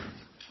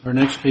Our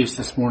next case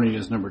this morning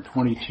is number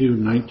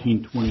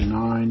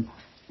 22-1929,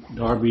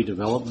 Darby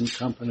Development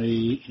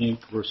Company,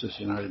 Inc. versus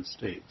United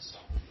States.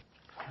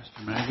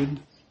 Mr. Maggin?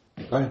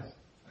 Go ahead.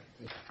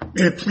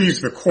 May it please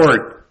the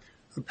Court,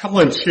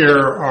 appellants here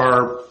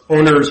are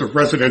owners of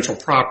residential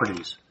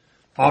properties.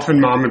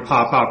 Often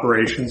mom-and-pop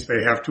operations.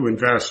 They have to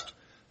invest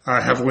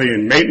heavily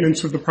in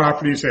maintenance of the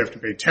properties. They have to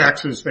pay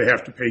taxes. They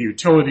have to pay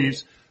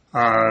utilities,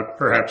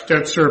 perhaps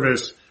debt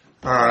service.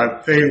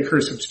 They incur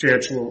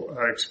substantial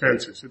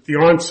expenses. At the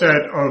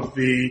onset of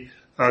the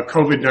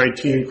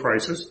COVID-19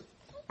 crisis,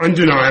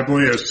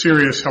 undeniably a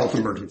serious health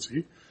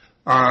emergency,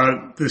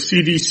 the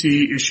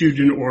CDC issued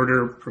an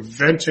order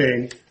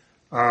preventing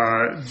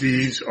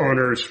these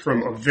owners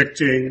from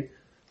evicting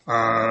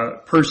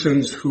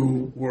persons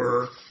who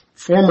were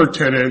former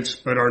tenants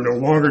but are no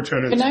longer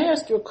tenants. Can I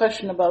ask you a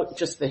question about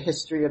just the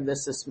history of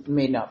this? This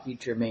may not be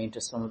germane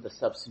to some of the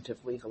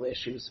substantive legal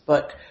issues,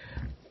 but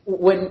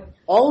when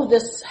all of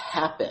this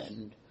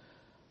happened,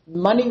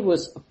 money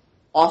was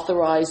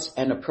authorized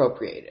and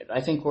appropriated.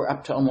 I think we're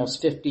up to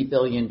almost $50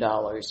 billion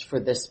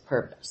for this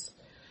purpose.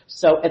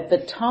 So at the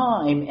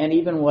time, and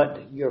even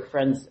what your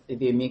friends,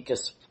 the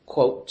amicus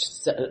quote,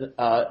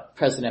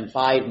 President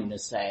Biden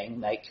is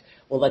saying, like,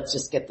 well, let's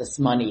just get this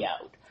money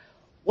out.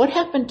 What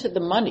happened to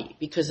the money?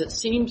 Because it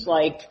seems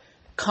like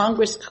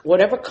Congress,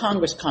 whatever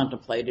Congress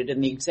contemplated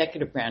and the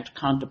executive branch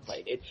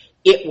contemplated,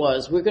 it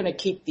was, we're going to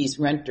keep these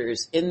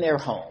renters in their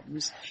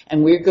homes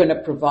and we're going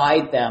to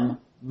provide them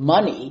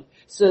money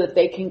so that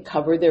they can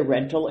cover their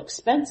rental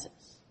expenses.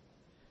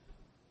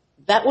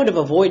 That would have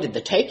avoided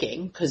the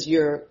taking because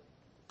your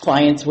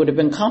clients would have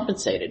been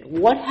compensated.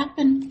 What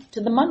happened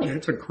to the money?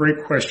 That's a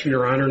great question,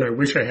 Your Honor, and I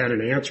wish I had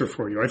an answer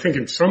for you. I think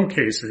in some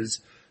cases,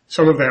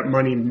 some of that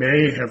money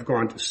may have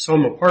gone to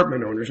some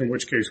apartment owners, in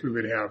which case we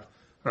would have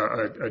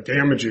a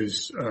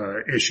damages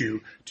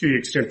issue to the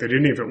extent that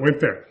any of it went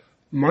there.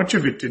 Much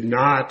of it did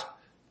not.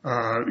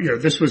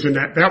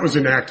 That was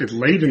enacted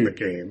late in the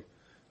game,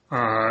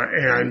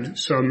 and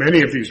so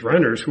many of these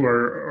renters who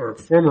are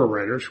former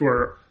renters who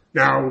are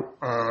now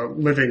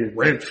living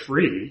rent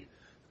free,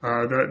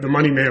 the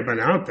money may have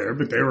been out there,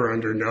 but they were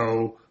under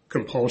no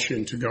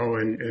compulsion to go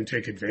and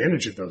take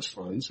advantage of those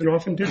funds, and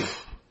often didn't.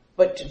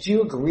 But do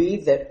you agree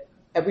that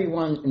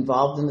everyone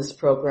involved in this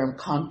program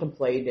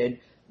contemplated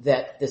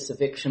that this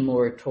eviction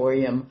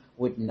moratorium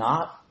would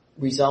not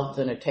result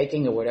in a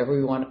taking, or whatever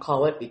we want to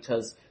call it,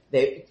 because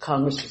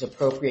Congress was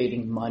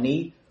appropriating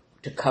money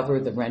to cover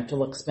the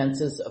rental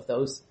expenses of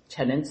those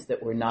tenants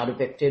that were not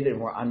evicted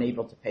and were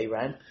unable to pay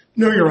rent?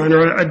 No, Your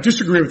Honor, I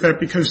disagree with that,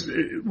 because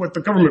what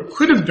the government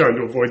could have done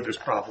to avoid this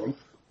problem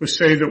was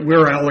say that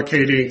we're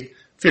allocating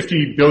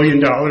 $50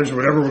 billion, or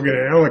whatever we're going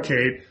to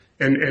allocate,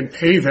 and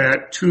pay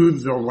that to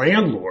the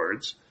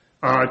landlords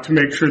to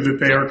make sure that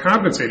they are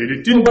compensated.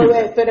 It didn't do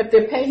that. But if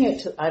they're paying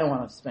it to, I don't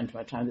want to spend too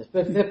much time on this,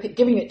 but if they're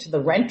giving it to the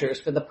renters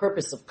for the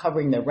purpose of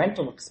covering their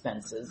rental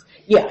expenses,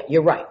 yeah,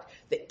 you're right.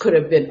 It could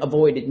have been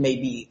avoided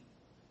maybe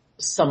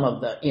some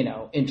of the,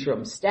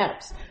 interim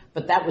steps,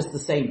 but that was the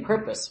same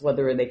purpose,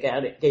 whether they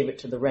gave it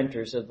to the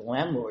renters or the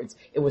landlords.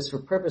 It was for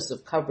purpose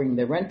of covering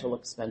their rental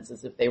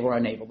expenses if they were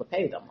unable to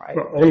pay them, right?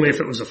 Well, only if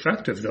it was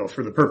effective, though,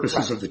 for the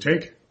purposes of the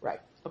take.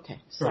 Right. Okay.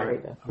 Sorry.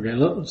 Right.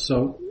 Okay,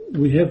 so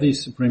we have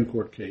these Supreme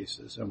Court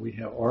cases, and we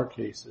have our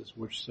cases,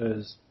 which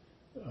says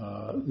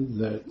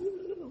that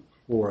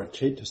for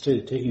to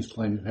state a takings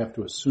claim, you have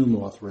to assume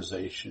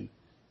authorization,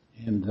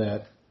 and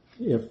that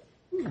if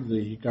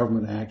the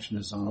government action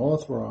is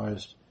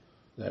unauthorized,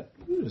 that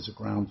is a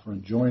ground for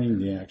enjoining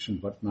the action,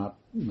 but not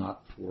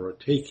for a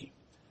taking.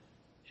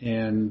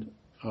 And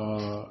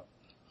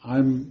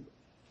I'm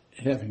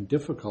having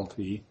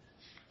difficulty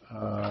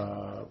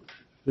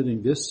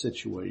fitting this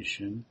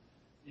situation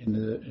in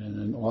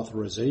an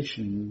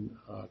authorization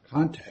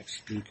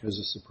context, because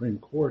the Supreme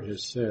Court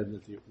has said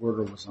that the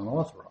order was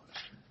unauthorized.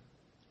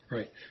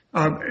 Right.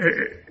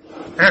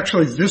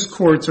 Actually, this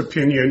Court's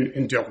opinion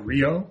in Del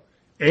Rio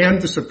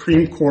and the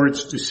Supreme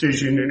Court's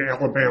decision in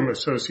Alabama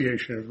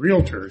Association of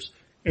Realtors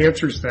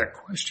answers that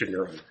question,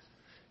 Your Honor.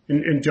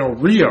 In Del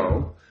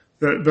Rio,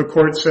 the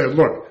Court said,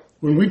 look,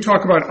 when we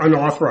talk about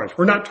unauthorized,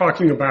 we're not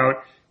talking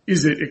about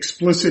is it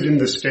explicit in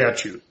the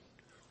statute.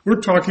 We're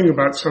talking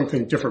about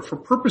something different for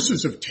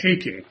purposes of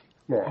taking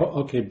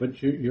law. Okay, but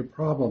your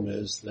problem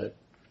is that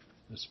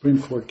the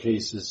Supreme Court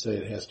cases say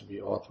it has to be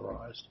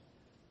authorized.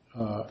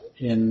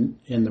 In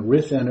the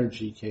Rith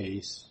Energy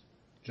case,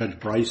 Judge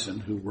Bryson,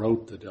 who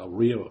wrote the Del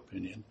Rio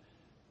opinion,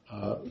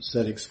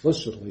 said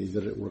explicitly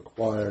that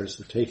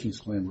the takings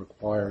claim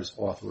requires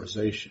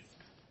authorization.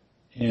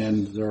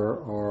 And there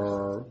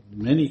are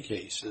many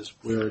cases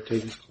where a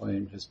takings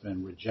claim has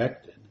been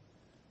rejected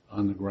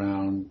on the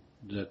ground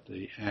that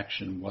the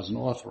action wasn't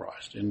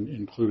authorized,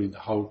 including the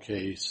Howe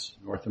case,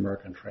 North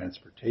American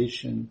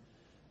Transportation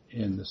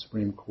in the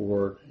Supreme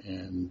Court,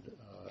 and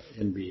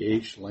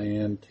NBH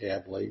Land,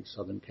 Tab Lake,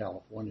 Southern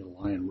California,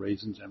 Lion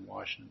Raisins, and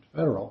Washington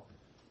Federal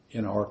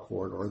in our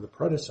court or the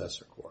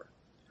predecessor court.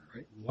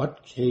 Right.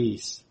 What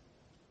case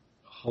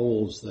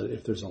holds that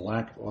if there's a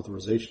lack of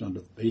authorization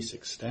under the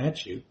basic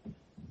statute,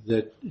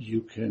 that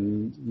you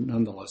can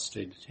nonetheless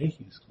state a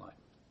takings claim.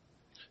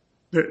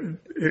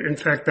 In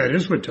fact, that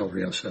is what Del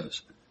Rio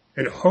says.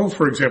 And Ho,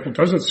 for example,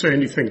 doesn't say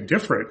anything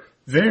different.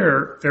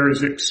 There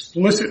is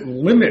explicit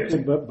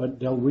limit. But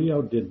Del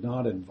Rio did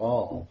not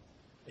involve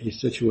a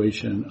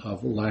situation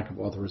of lack of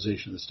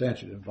authorization of the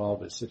statute. It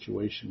involved a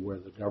situation where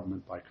the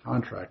government by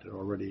contract had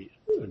already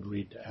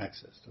agreed to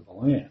access to the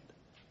land.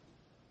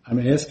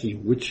 I'm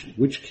asking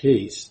which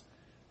case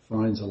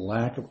finds a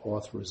lack of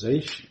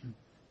authorization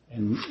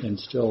and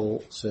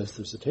still says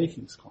there's a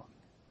takings claim.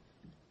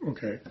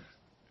 Okay.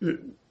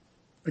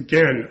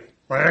 Again,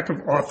 lack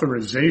of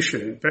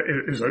authorization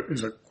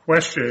is a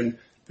question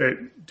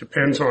that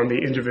depends on the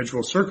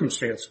individual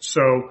circumstances.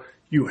 So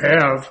you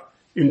have,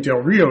 in Del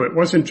Rio, it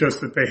wasn't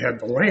just that they had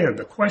the land.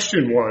 The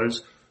question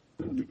was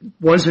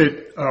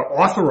it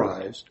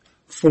authorized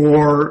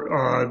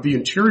for the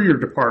Interior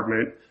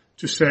Department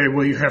to say,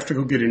 well, you have to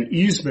go get an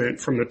easement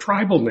from the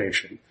tribal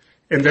nation?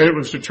 And then it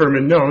was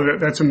determined, no,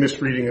 that's a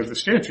misreading of the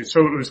statute. So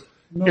it was...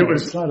 No,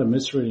 it's not a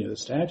misreading of the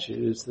statute.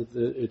 It's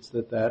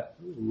that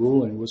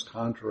ruling was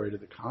contrary to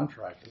the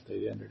contract that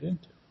they entered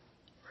into.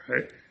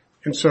 Right.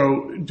 And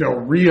so Del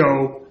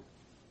Rio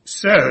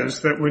says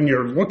that when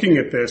you're looking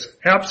at this,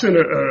 absent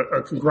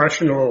a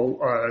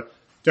congressional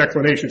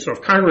declination, so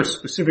if Congress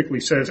specifically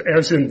says,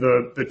 as in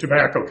the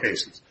tobacco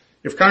cases,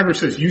 if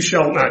Congress says you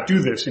shall not do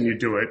this and you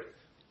do it,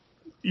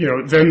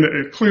 then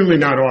it's clearly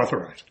not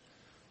authorized.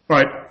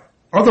 But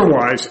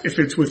otherwise, if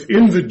it's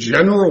within the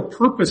general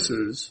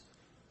purposes,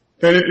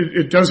 then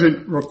it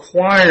doesn't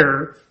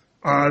require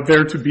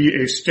there to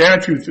be a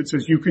statute that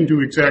says you can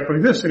do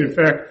exactly this. And in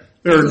fact,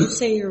 Did you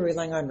say you're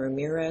relying on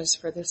Ramirez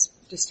for this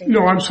distinction?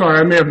 No, I'm sorry,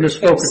 I may have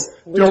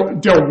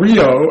misspoken. Del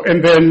Rio,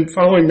 and then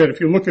following that, if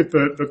you look at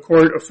the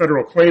Court of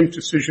Federal Claims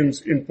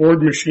decisions in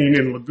Board Machine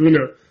and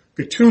Laguna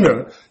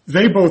Gatuna,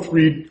 they both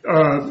read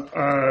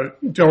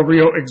Del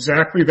Rio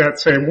exactly that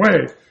same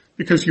way,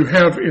 because you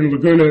have in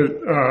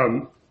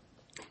Laguna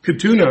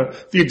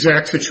Gatuna the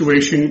exact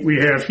situation we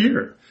have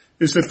here,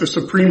 is that the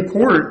Supreme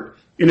Court,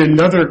 in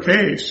another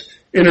case,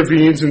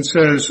 intervenes and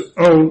says,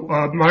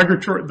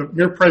 the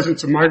mere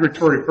presence of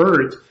migratory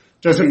birds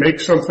doesn't make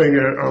something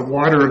a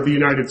water of the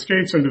United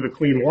States under the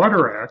Clean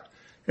Water Act,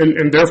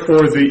 and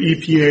therefore the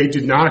EPA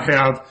did not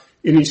have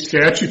any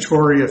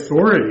statutory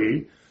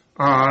authority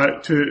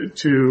to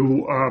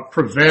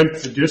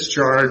prevent the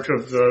discharge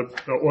of the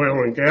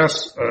oil and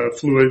gas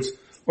fluids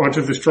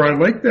onto this dry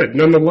lake bed.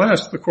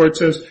 Nonetheless, the court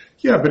says,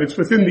 yeah, but it's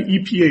within the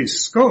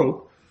EPA's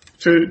scope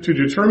to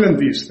determine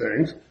these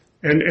things,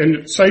 and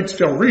it cites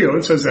Del Rio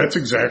and says that's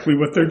exactly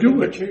what they're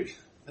doing.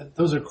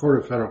 Those are Court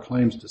of Federal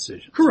Claims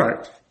decisions.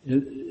 Correct.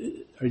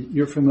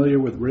 You're familiar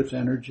with RIF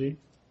Energy?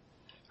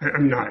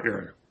 I'm not, Your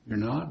Honor. You're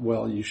not?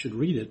 Well, you should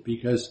read it,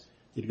 because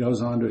it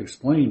goes on to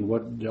explain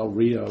what Del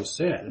Rio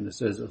said, and it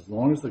says as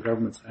long as the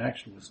government's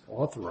action was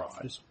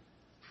authorized,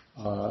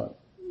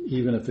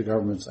 even if the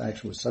government's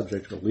action was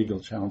subject to a legal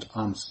challenge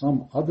on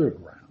some other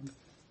ground,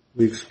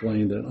 we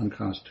explained that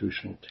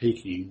unconstitutional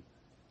taking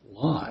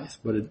lies,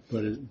 but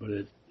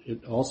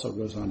it also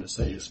goes on to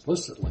say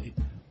explicitly,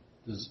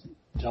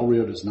 Del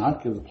Rio does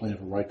not give the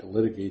plaintiff a right to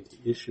litigate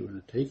the issue in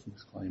a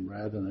takings claim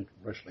rather than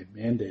a congressionally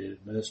mandated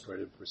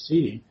administrative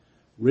proceeding.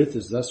 RIF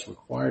is thus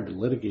required to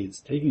litigate its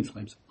takings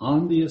claims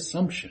on the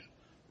assumption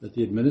that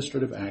the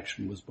administrative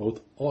action was both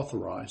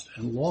authorized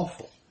and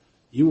lawful.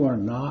 You are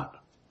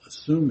not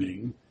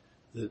assuming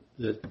that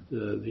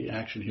the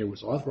action here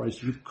was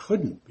authorized. You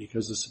couldn't,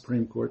 because the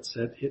Supreme Court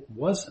said it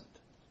wasn't.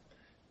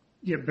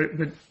 Yeah,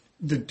 but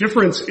the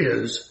difference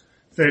is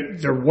that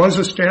there was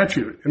a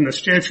statute, and the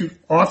statute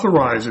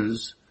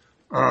authorizes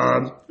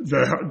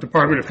the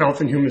Department of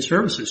Health and Human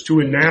Services to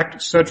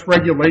enact such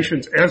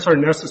regulations as are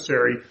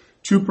necessary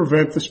to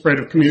prevent the spread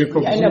of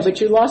communicable disease. I know,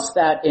 but you lost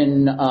that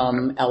in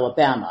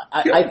Alabama.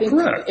 I think,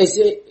 correct. Is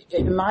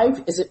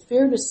it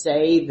fair to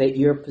say that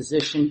your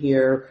position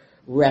here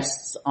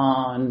rests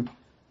on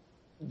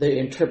the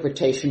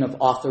interpretation of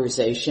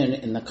authorization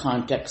in the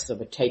context of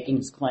a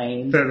takings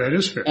claim? That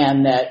is fair.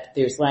 And that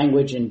there's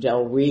language in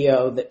Del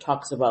Rio that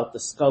talks about the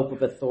scope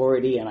of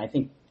authority, and I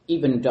think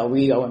even Del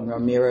Rio and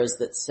Ramirez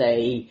that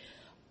say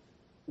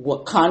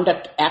what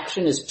conduct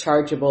action is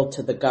chargeable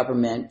to the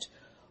government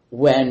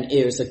when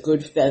there's a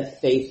good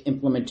faith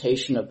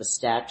implementation of the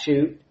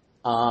statute,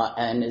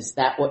 and is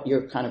that what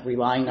you're kind of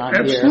relying on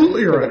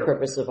Absolutely, here for Your the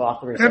purpose of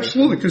authorization?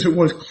 Absolutely, because it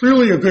was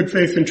clearly a good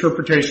faith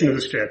interpretation of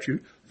the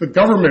statute. The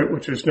government,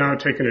 which has now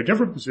taken a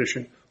different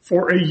position,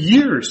 for a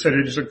year said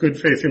it is a good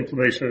faith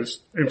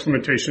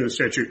implementation of the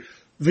statute.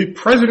 The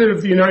President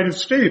of the United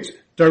States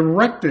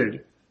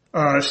directed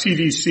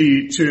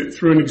CDC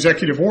through an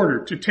executive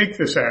order to take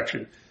this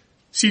action.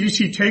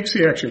 CDC takes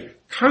the action.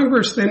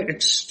 Congress then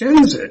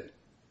extends it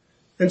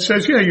and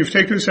says, yeah, you've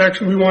taken this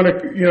action, we want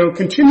to,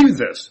 continue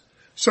this.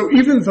 So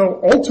even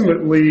though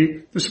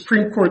ultimately the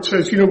Supreme Court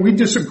says, we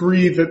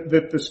disagree that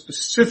the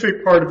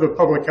specific part of the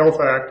Public Health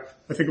Act,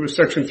 I think it was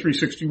Section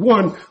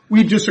 361,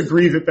 we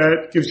disagree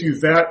that gives you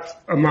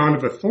that amount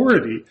of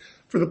authority.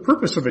 for the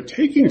purpose of a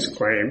takings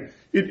claim,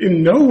 it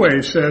in no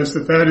way says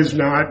that that is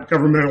not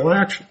governmental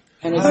action.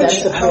 And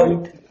is that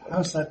how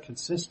is that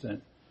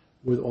consistent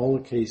with all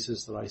the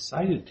cases that I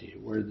cited to you,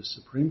 where the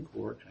Supreme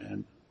Court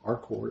and our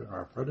court and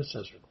our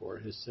predecessor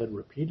court has said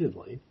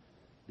repeatedly,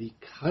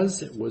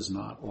 because it was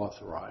not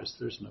authorized,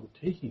 there's no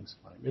takings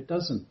claim. It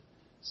doesn't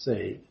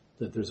say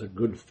that there's a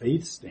good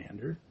faith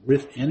standard.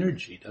 RIF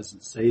Energy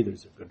doesn't say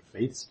there's a good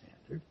faith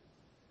standard.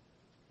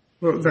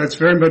 Well, that's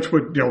very much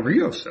what Del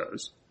Rio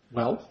says.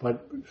 Well,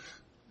 but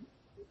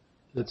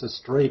it's a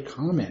stray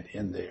comment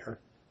in there,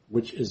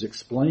 which is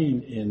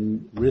explained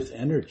in RIF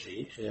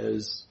Energy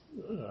as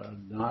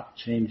not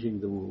changing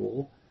the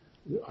rule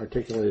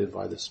articulated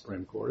by the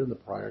Supreme Court in the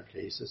prior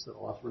cases that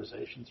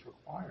authorization is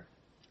required.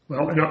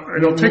 Well,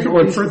 and I'll take it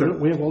one further.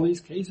 We have all these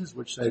cases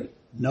which say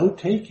no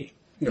taking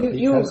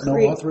because no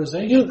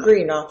authorization. You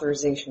agree an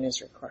authorization is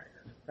required,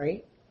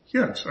 right?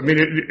 Yes. I mean,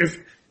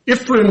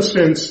 if for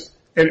instance,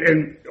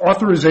 and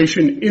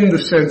authorization in the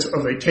sense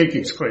of a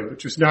takings claim,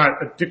 which is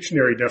not a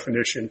dictionary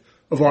definition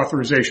of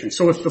authorization.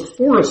 So if the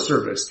Forest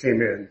Service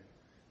came in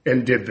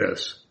and did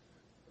this,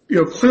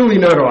 clearly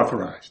not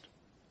authorized.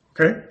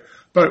 Okay?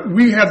 But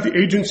we have the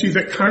agency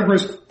that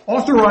Congress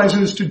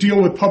authorizes to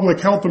deal with public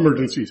health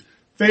emergencies.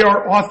 They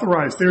are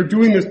authorized. They're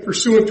doing this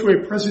pursuant to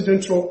a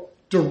presidential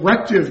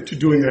directive to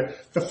doing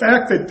that. The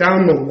fact that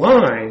down the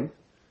line,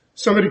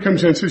 somebody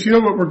comes in and says, you know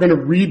what, we're going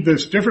to read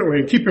this differently.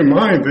 And keep in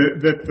mind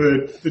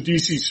that the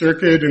D.C.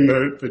 Circuit and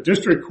the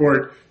district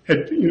court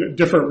had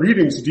different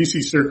readings. The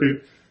D.C.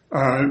 Circuit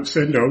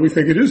said, no, we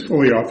think it is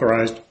fully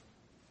authorized.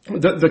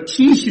 The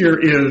key here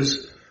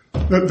is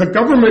that the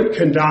government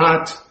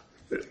cannot,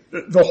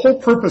 the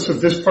whole purpose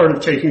of this part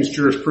of takings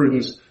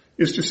jurisprudence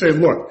is to say,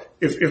 look,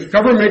 if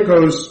government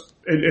goes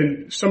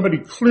and somebody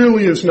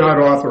clearly is not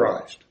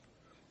authorized,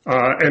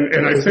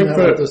 and I think that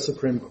what the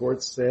Supreme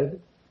Court said,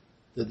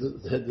 that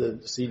the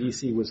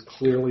CDC was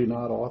clearly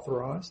not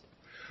authorized?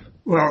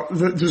 Well,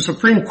 the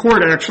Supreme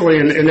Court actually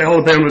in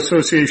Alabama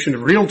Association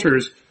of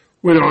Realtors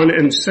went on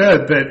and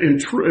said that in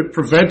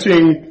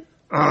preventing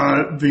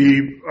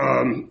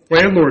the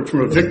landlord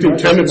from evicting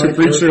tenants who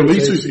breach their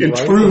leases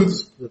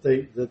intrudes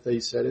that they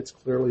said it's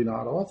clearly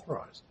not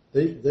authorized.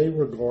 They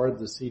regard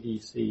the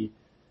CDC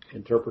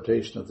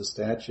interpretation of the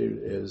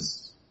statute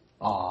as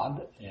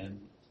odd and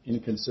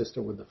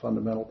inconsistent with the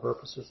fundamental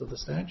purposes of the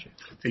statute.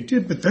 They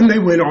did, but then they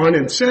went on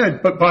and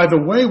said, but by the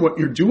way, what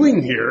you're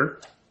doing here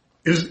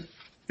is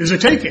a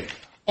taking.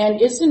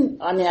 And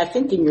I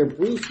think in your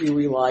brief you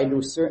relied to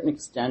a certain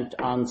extent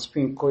on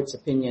Supreme Court's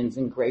opinions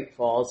in Great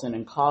Falls and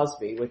in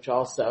Cosby, which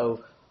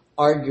also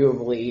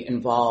arguably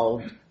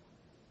involved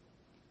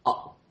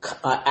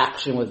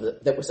action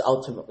that was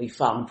ultimately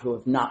found to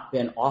have not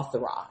been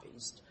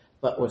authorized,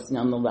 but was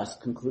nonetheless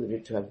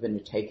concluded to have been a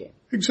taking.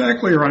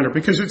 Exactly, Your Honor,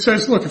 because it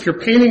says, look, if you're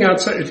painting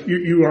outside, if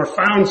you are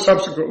found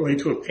subsequently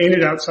to have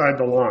painted outside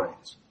the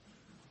lines,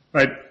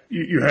 right?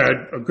 You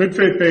had a good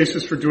faith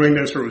basis for doing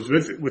this, or it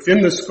was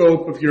within the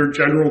scope of your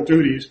general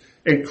duties,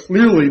 and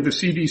clearly the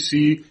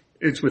CDC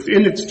is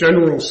within its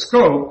general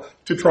scope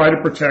to try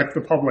to protect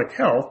the public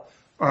health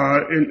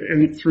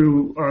and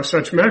through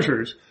such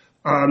measures.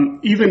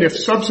 Even if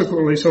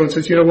subsequently someone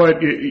says, you know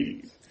what,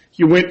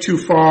 you went too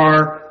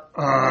far,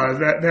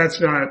 that's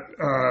not,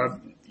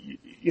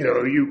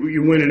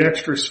 you went an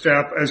extra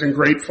step, as in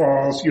Great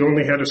Falls, you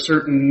only had a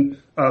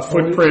certain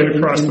footprint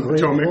across the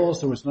Potomac. In Great Falls,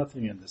 there was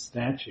nothing in the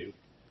statute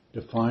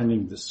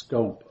defining the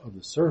scope of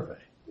the survey.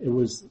 It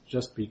was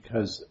just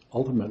because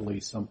ultimately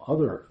some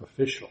other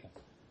official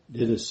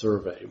did a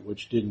survey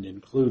which didn't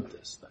include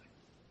this thing.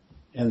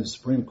 And the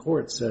Supreme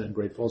Court said in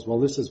Great Falls, well,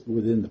 this is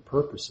within the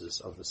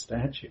purposes of the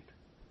statute,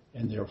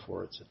 and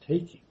therefore it's a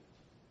taking.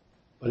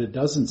 But it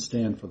doesn't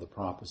stand for the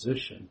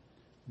proposition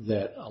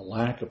that a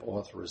lack of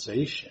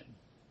authorization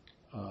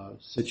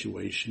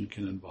situation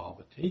can involve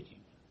a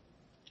taking,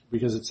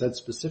 because it said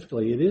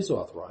specifically it is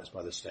authorized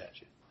by the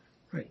statute.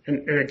 Right.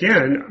 And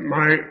again,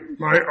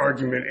 my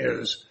argument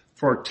is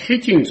for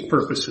takings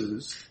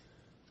purposes,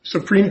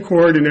 Supreme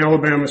Court and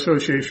Alabama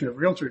Association of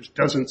Realtors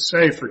doesn't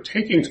say for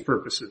takings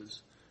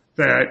purposes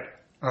that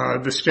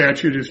the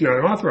statute is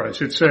not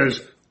authorized. It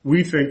says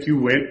we think you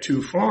went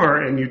too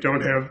far and you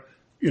don't have,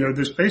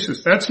 this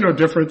basis. That's no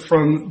different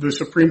from the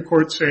Supreme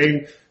Court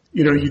saying,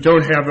 you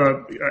don't have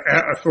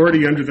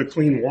authority under the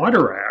Clean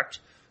Water Act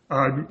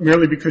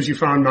merely because you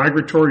found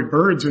migratory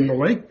birds in the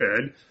lake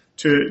bed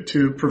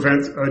to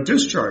prevent a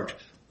discharge.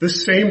 The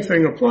same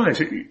thing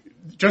applies.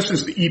 Just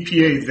as the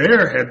EPA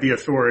there had the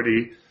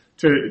authority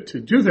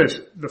to do this,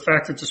 the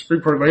fact that the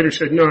Supreme Court later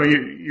said, no,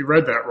 you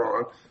read that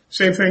wrong.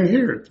 Same thing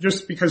here.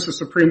 Just because the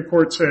Supreme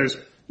Court says,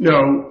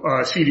 no,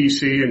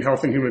 CDC and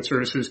Health and Human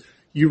Services,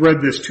 you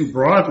read this too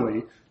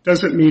broadly,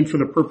 doesn't mean for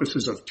the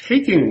purposes of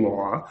taking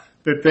law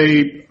that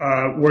they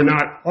were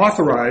not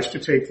authorized to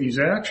take these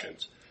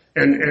actions.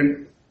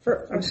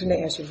 I was going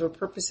to ask you, for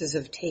purposes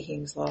of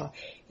takings law,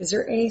 is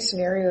there any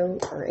scenario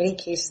or any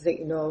cases that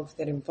you know of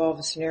that involve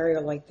a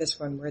scenario like this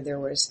one where there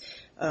was,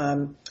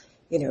 the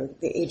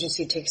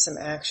agency takes some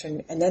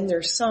action and then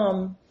there's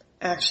some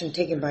action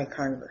taken by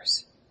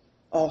Congress?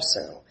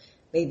 also,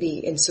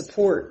 maybe in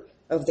support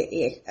of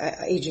the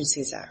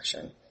agency's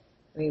action.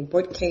 I mean,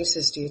 what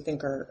cases do you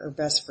think are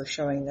best for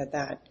showing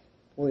that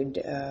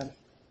would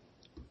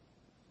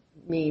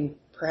mean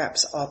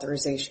perhaps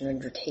authorization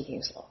under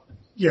takings law?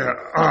 Yeah,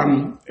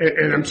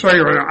 and I'm sorry,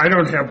 Your Honor, I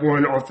don't have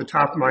one off the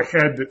top of my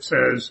head that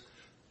says,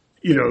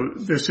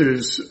 this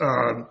is,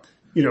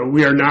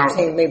 we are now...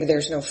 Saying maybe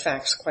there's no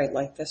facts quite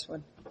like this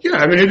one? Yeah,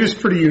 I mean, it is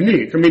pretty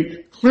unique. I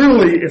mean,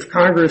 clearly, if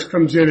Congress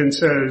comes in and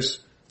says,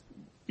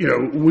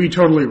 we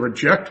totally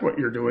reject what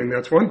you're doing,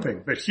 that's one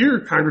thing. But here,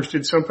 Congress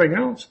did something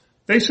else.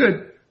 They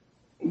said,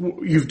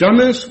 you've done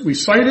this, we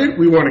cite it,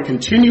 we want to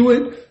continue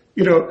it.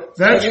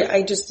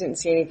 I just didn't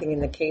see anything in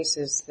the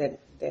cases that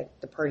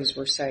the parties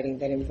were citing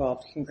that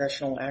involved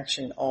congressional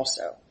action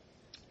also.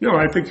 No,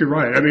 I think you're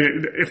right. I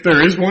mean, if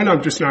there is one,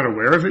 I'm just not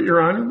aware of it,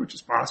 Your Honor, which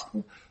is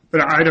possible.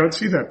 But I don't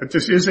see that. But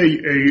this is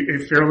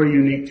a fairly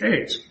unique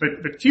case.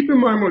 But keep in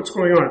mind what's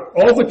going on.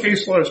 All the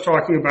case law is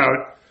talking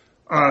about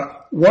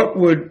what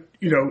would,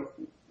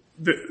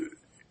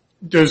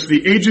 does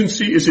the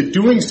agency, is it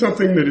doing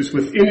something that is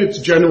within its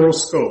general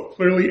scope?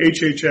 Clearly,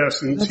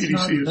 HHS and CDC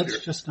is here. That's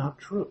just not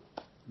true.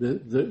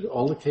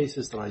 All the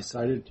cases that I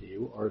cited to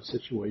you are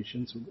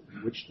situations in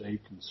which they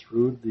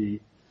construed the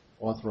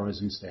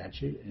authorizing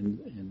statute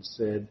and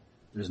said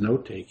there's no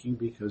taking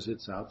because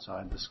it's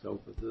outside the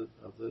scope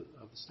of the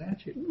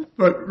statute.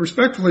 But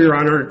respectfully, Your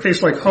Honor, a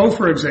case like Ho,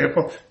 for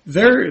example,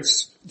 there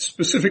it's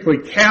specifically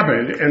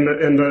cabined,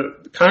 and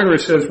the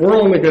Congress says we're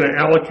only going to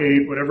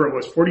allocate whatever it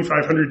was,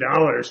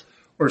 $4,500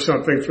 or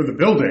something for the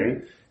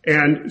building,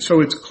 and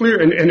so it's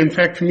clear, and in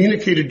fact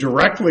communicated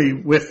directly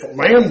with the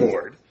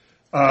landlord.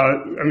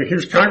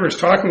 Here's Congress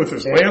talking with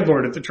his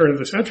landlord at the turn of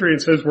the century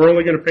and says we're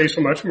only going to pay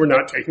so much and we're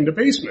not taking the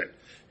basement.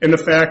 And the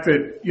fact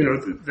that,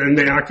 then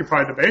they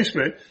occupy the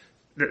basement,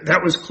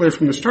 that was clear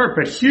from the start.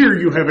 But here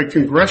you have a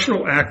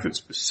congressional act that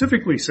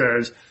specifically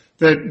says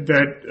that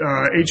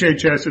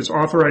HHS is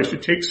authorized to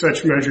take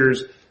such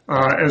measures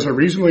as are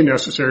reasonably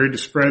necessary to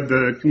spread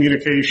the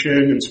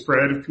communication and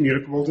spread of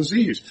communicable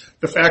disease.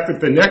 The fact that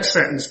the next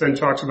sentence then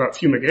talks about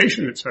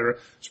fumigation, et cetera,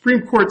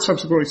 Supreme Court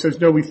subsequently says,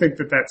 no, we think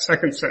that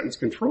second sentence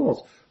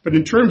controls. But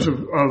in terms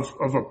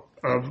of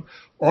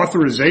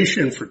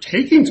authorization for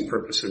takings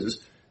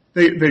purposes,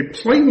 they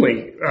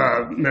plainly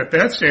met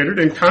that standard,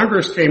 and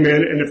Congress came in,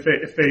 and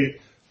if they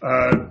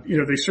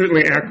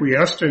certainly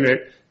acquiesced in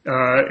it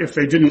if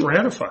they didn't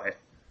ratify it.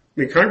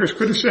 I mean, Congress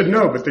could have said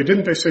no, but they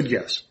didn't. They said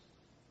yes.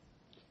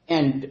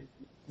 And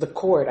the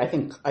court, I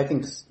think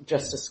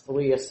Justice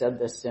Scalia said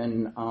this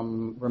in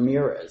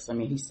Ramirez. I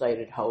mean, he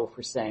cited Ho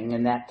for saying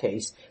in that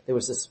case there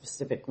was a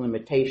specific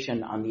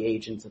limitation on the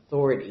agent's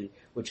authority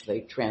which they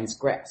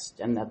transgressed,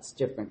 and that's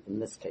different from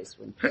this case.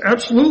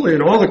 Absolutely.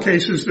 In all the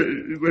cases,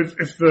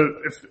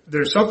 if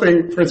there's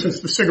something, for instance,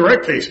 the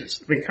cigarette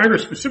cases, I mean,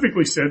 Congress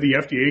specifically said the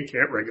FDA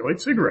can't regulate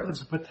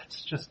cigarettes. But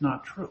that's just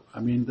not true. I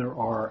mean, there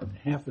are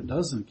half a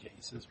dozen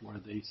cases where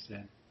they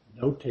said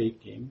no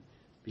taking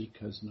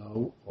because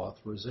no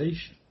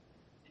authorization.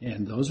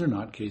 And those are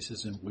not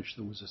cases in which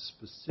there was a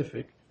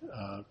specific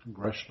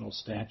congressional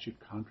statute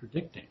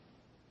contradicting.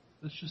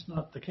 That's just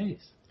not the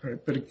case. Right,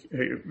 but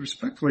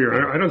respectfully,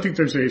 I don't think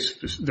there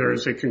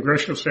is a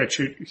congressional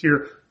statute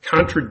here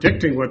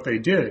contradicting what they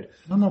did.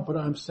 No, but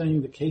I'm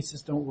saying the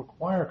cases don't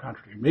require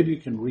contradiction. Maybe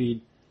you can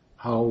read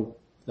Ho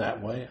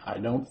that way. I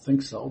don't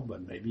think so,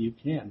 but maybe you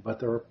can. But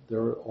there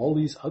are all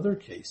these other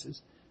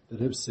cases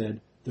that have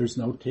said there's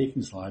no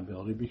takings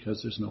liability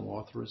because there's no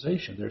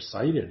authorization. They're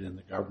cited in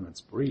the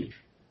government's brief.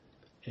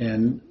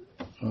 And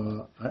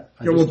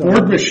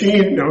board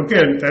machine, now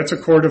again, that's a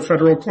court of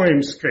federal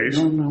claims case.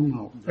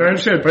 No. I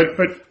understand, but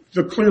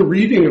the clear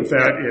reading of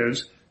that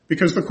is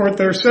because the court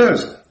there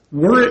says,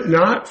 were it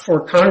not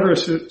for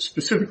Congress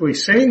specifically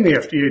saying the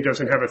FDA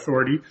doesn't have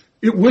authority,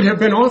 it would have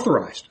been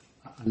authorized.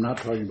 I'm not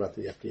talking about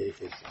the FDA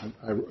cases.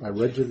 I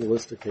read you the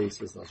list of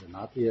cases. Those are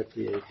not the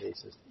FDA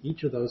cases.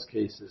 Each of those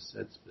cases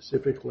said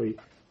specifically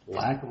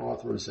lack of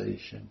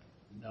authorization,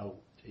 no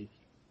taking.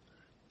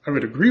 I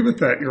would agree with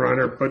that, Your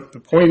Honor, but the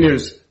point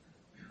is,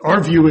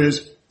 our view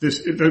is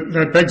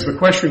that begs the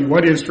question,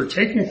 what is for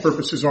taking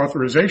purposes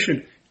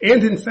authorization?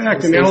 And in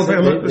fact, in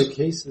Alabama... The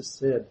cases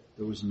said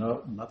there was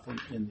nothing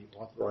in the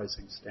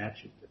authorizing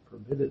statute that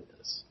permitted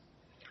this.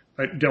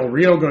 But Del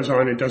Rio goes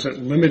on and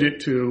doesn't limit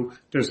it to,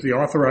 does the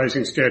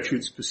authorizing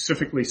statute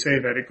specifically say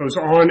that? It goes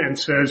on and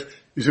says,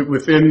 is it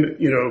within,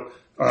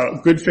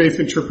 good faith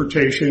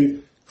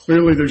interpretation?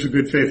 Clearly there's a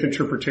good faith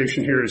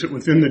interpretation here. Is it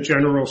within the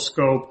general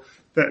scope?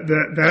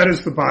 That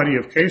is the body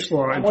of case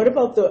law. And what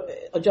about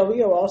Del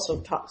Rio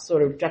also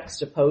sort of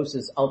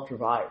juxtaposes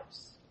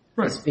ultravirus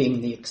as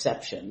being the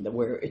exception,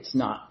 where it's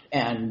not.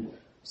 And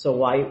so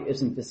why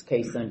isn't this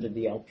case under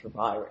the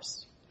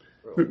ultravirus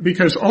rule?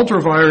 Because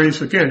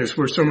ultravirus, again, is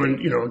where someone,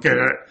 in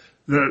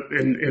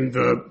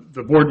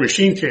the board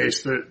machine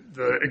case,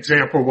 the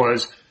example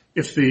was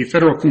if the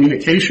Federal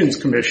Communications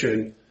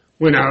Commission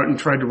went out and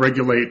tried to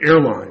regulate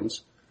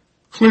airlines,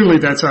 clearly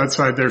that's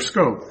outside their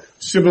scope.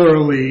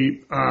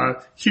 Similarly,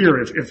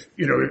 here,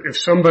 if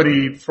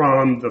somebody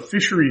from the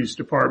fisheries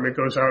department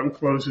goes out and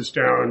closes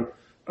down,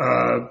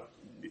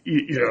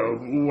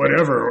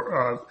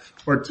 whatever,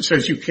 or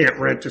says you can't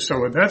rent to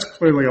someone, that's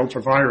clearly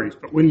ultra vires.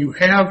 But when you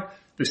have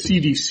the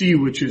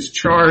CDC, which is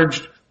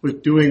charged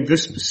with doing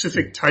this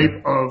specific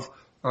type of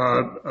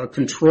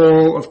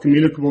control of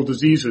communicable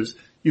diseases,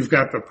 you've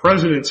got the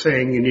president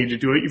saying you need to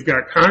do it. You've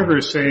got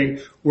Congress saying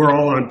we're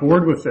all on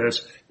board with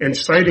this, and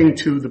citing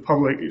to the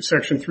public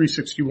Section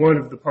 361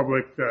 of the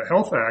Public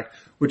Health Act,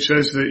 which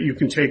says that you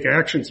can take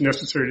actions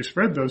necessary to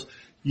spread those.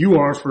 You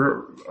are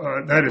for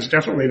that is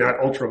definitely not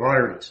ultra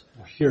vires.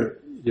 Well, here,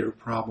 your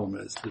problem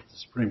is that the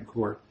Supreme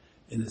Court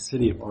in the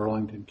City of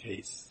Arlington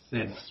case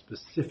said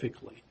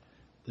specifically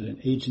that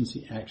an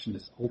agency action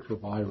is ultra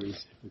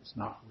vires if it's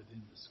not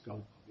within the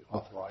scope of the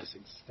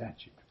authorizing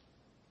statute.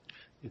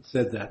 It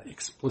said that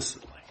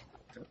explicitly.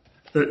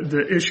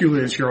 The issue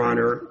is, Your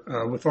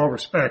Honor, with all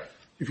respect,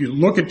 if you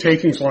look at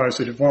takings law as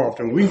it evolved,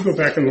 and we can go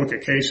back and look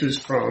at cases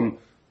from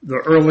the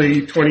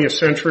early 20th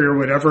century or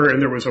whatever, and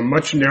there was a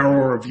much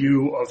narrower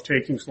view of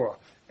takings law.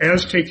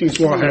 As takings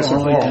law has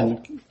evolved. The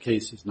Arlington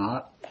case is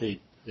not a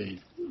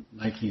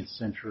 19th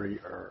century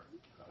or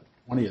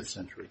 20th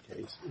century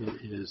case.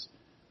 It is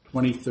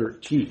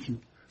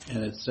 2013,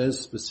 and it says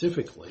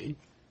specifically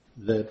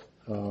that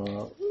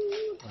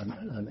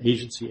an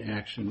agency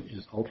action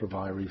is ultra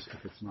vires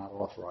if it's not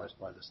authorized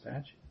by the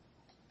statute.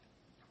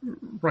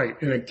 Right.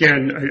 And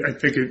again, I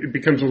think it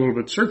becomes a little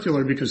bit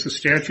circular because the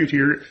statute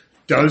here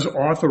does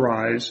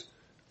authorize,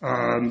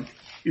 the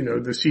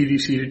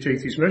CDC to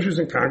take these measures,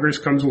 and Congress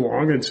comes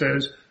along and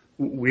says,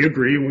 we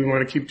agree and we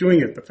want to keep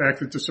doing it. The fact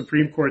that the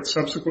Supreme Court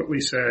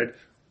subsequently said,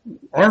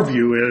 our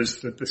view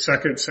is that the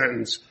second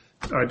sentence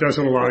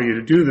doesn't allow you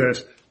to do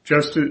this,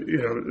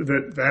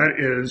 that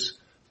is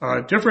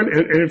different.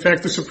 And in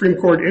fact, the Supreme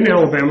Court in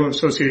Alabama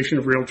Association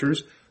of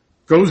Realtors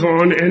goes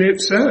on and it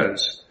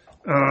says,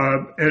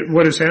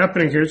 what is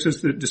happening here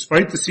says that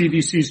despite the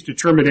CDC's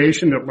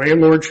determination that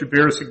landlords should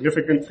bear a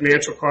significant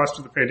financial cost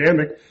of the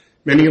pandemic,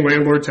 many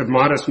landlords have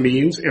modest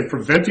means, and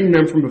preventing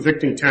them from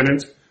evicting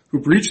tenants who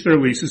breach their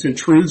leases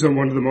intrudes on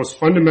one of the most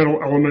fundamental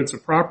elements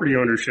of property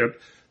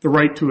ownership, the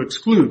right to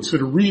exclude. So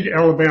to read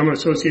Alabama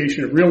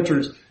Association of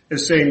Realtors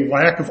as saying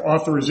lack of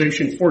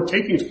authorization for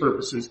takings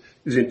purposes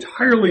is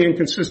entirely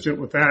inconsistent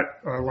with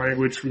that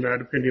language from that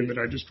opinion that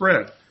I just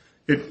read.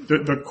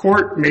 The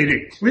court made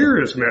it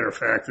clear, as a matter of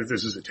fact, that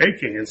this is a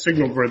taking and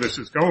signaled where this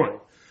is going.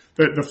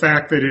 The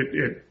fact that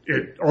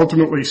it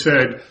ultimately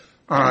said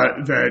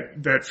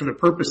that for the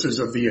purposes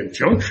of the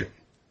injunction,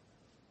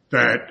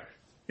 that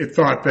it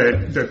thought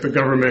that the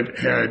government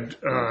had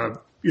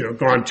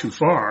gone too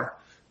far,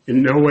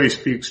 in no way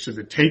speaks to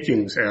the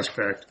takings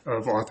aspect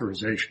of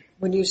authorization.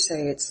 When you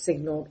say it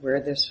signaled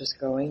where this was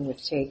going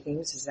with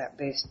takings, is that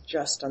based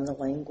just on the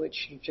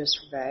language you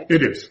just read?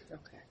 It is.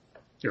 Okay.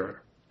 Your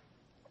Honor.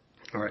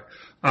 All right.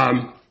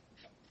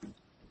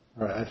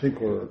 All right, I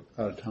think we're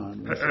out of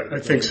time. I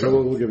think so.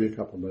 We'll give you a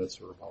couple minutes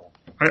for rebuttal.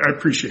 I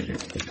appreciate it.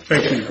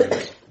 Thank you.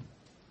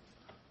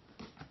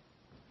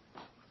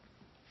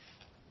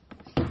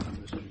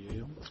 Mr.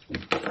 Yale.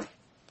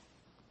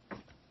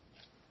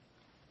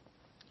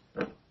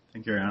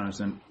 Thank you, Your Honors,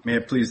 and may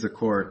it please the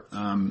Court.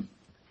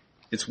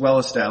 It's well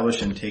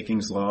established in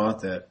takings law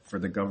that for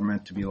the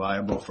government to be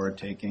liable for a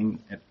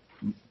taking,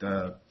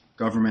 the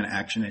government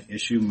action at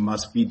issue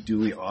must be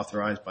duly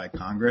authorized by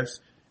Congress.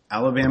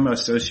 Alabama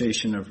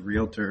Association of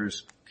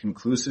Realtors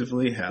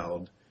conclusively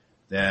held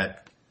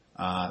that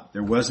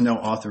there was no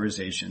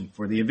authorization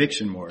for the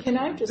eviction mortgage.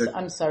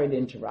 I'm sorry to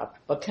interrupt,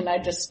 but can I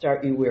just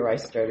start you where I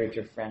started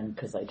your friend,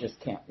 because I just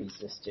can't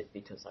resist it,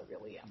 because I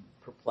really am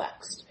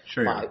perplexed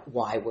by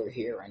why we're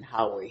here and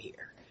how we're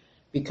here.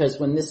 Because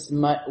when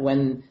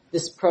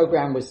this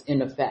program was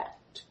in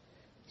effect,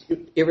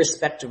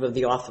 irrespective of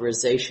the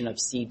authorization of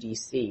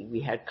CDC,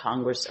 we had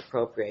Congress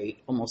appropriate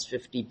almost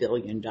 $50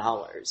 billion.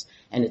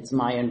 And it's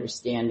my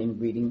understanding,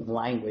 reading the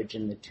language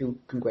in the two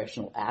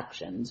congressional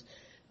actions,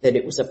 that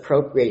it was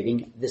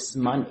appropriating this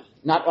money,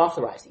 not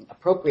authorizing,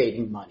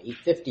 appropriating money,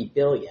 $50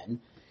 billion,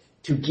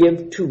 to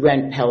give to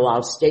rent, allow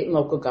state and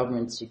local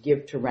governments to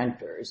give to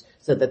renters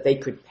so that they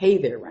could pay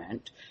their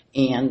rent,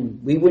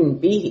 and we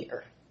wouldn't be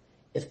here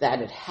if that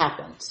had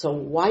happened. So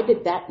why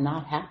did that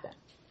not happen?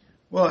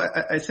 Well,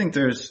 I think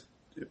there's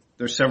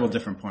several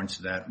different points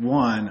to that.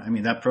 One, I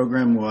mean, that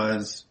program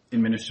was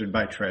administered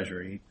by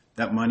Treasury.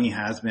 That money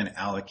has been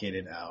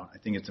allocated out. I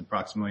think it's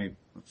approximately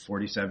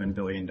 $47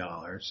 billion.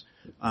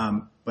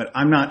 But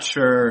I'm not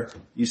sure,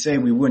 you say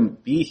we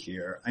wouldn't be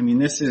here. I mean,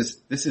 this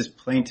is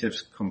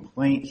plaintiff's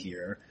complaint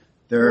here.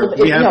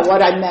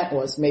 What I meant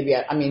was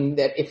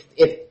that if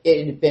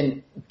it had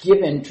been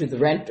given to the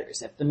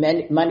renters, if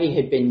the money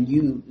had been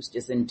used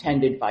as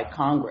intended by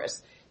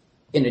Congress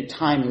in a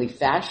timely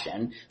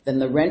fashion, then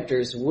the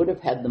renters would have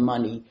had the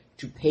money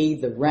to pay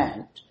the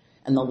rent,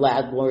 and the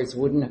landlords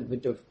wouldn't have been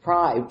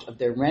deprived of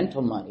their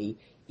rental money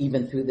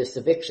even through this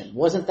eviction.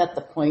 Wasn't that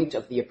the point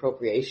of the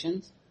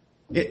appropriations?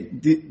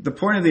 The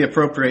point of the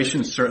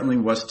appropriations certainly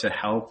was to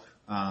help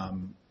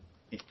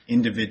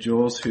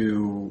individuals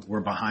who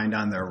were behind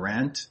on their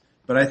rent.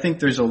 But I think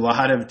there's a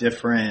lot of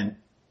different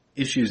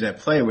issues at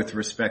play with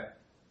respect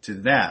to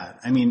that.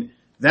 I mean,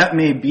 that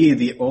may be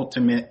the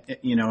ultimate,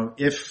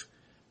 if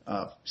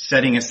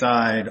setting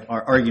aside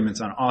our arguments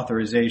on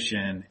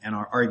authorization and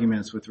our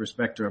arguments with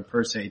respect to a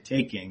per se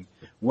taking,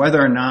 whether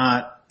or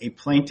not a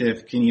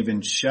plaintiff can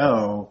even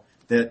show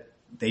that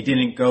they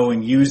didn't go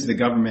and use the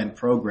government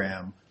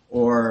program,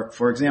 or,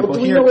 for example,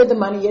 do we know where the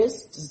money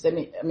is? Is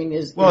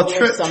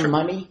there some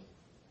money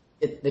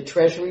that the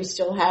Treasury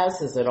still has?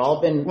 Has it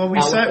all been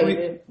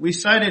allocated? We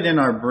cited in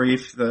our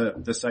brief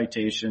the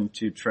citation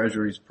to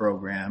Treasury's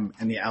program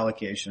and the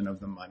allocation of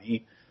the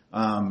money.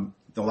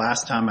 The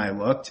last time I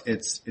looked,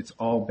 it's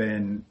all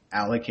been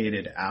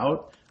allocated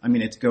out. I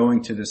mean, it's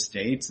going to the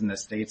states, and the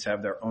states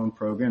have their own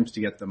programs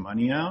to get the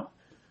money out.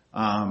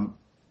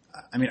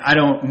 I mean, I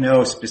don't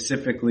know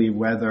specifically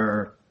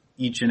whether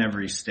each and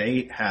every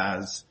state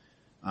has,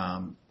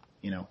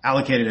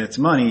 allocated its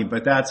money,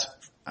 but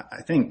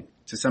I think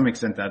to some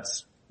extent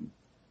that's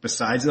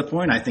besides the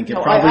point. I think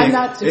I'm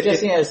not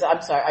suggesting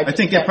I'm sorry. I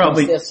think it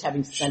probably resist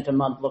having spent a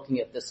month looking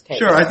at this case.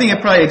 Sure, I think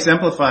it probably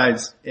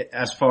exemplifies,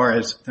 as far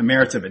as the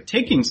merits of a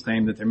takings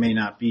claim, that there may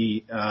not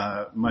be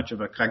much of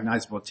a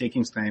cognizable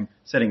takings claim,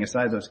 setting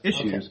aside those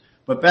issues. Okay.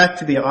 But back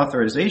to the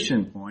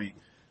authorization point,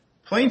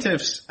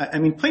 plaintiff's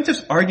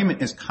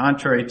argument is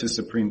contrary to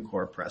Supreme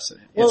Court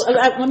precedent. Well,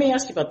 let me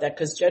ask you about that,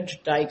 because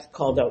Judge Dyke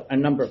called out a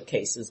number of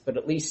cases, but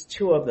at least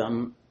two of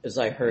them, as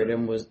I heard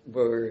him,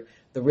 were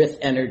the Rith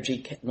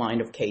Energy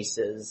line of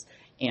cases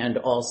and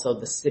also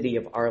the city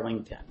of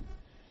Arlington.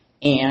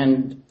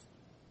 And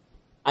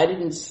I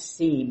didn't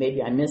see,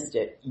 maybe I missed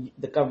it,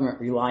 the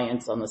government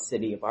reliance on the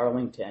city of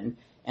Arlington.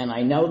 And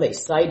I know they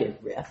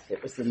cited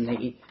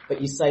Rith.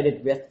 But you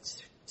cited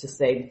Rith to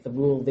say the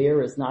rule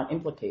there is not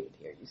implicated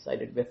here. You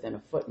cited Rith in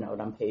a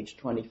footnote on page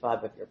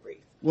 25 of your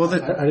brief. Well,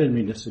 I didn't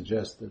mean to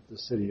suggest that the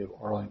city of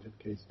Arlington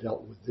case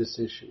dealt with this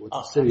issue. What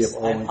the city of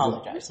Arlington, I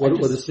apologize. What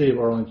the city of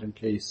Arlington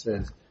case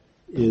says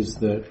is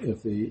that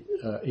if the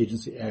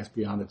agency acts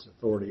beyond its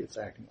authority, it's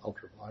acting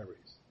ultra vires.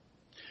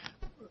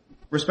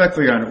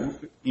 Respectfully, Your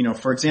Honor,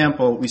 for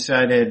example, we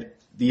cited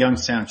the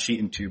Youngstown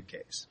sheet and tube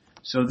case.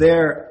 So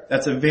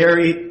that's a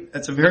very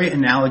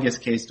analogous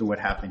case to what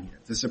happened here.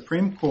 The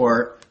Supreme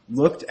Court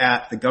looked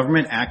at the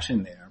government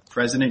action there,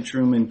 President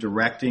Truman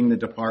directing the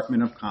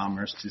Department of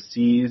Commerce to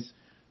seize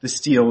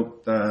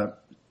the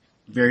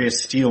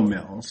various steel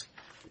mills,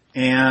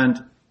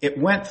 and it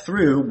went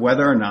through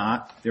whether or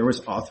not there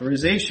was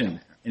authorization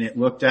there. And it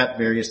looked at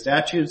various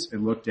statutes,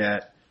 it looked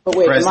at the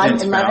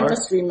president's power. Am I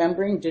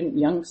misremembering?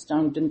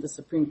 Didn't the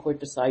Supreme Court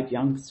decide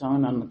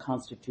Youngstown on the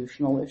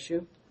constitutional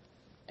issue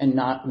and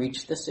not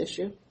reach this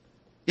issue?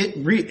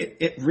 It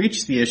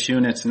reached the issue,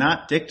 and it's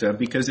not dicta,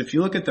 because if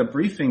you look at the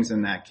briefings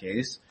in that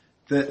case,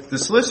 the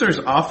solicitor's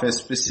office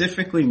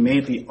specifically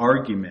made the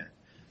argument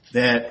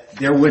that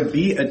there would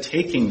be a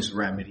takings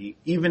remedy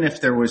even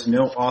if there was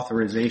no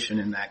authorization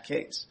in that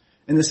case.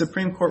 And the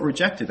Supreme Court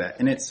rejected that.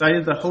 And it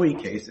cited the Hoey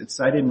case. It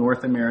cited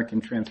North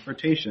American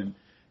Transportation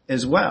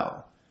as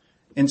well.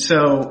 And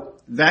so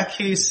that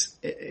case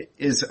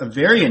is a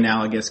very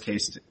analogous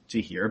case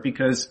to here,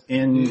 because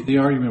the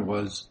argument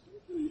was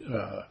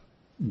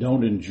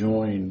don't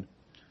enjoin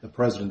the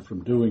president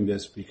from doing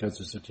this because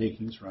there's a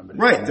takings remedy.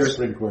 Right. The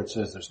Supreme Court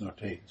says there's no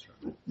takings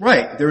remedy.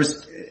 Right.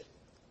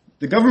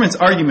 The government's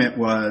argument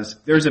was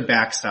there's a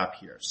backstop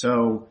here.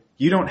 So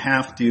you don't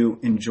have to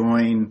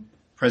enjoin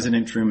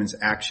President Truman's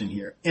action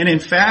here. And in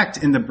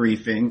fact, in the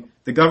briefing,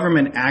 the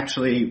government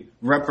actually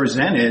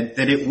represented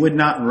that it would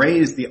not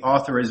raise the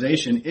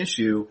authorization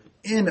issue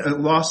in a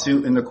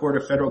lawsuit in the Court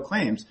of Federal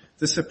Claims.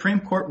 The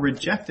Supreme Court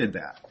rejected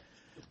that.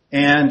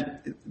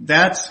 And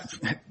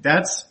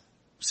that's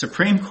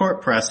Supreme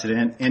Court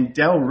precedent, and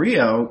Del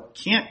Rio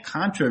can't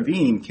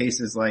contravene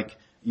cases like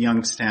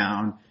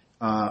Youngstown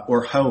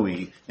or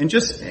Hoey.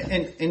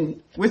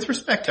 And with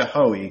respect to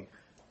Hoey,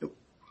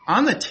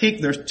 on the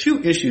there's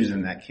two issues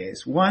in that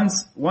case.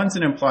 One's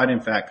an implied in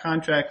fact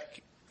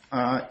contract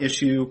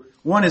issue.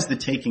 One is the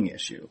taking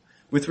issue.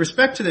 With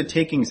respect to the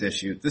takings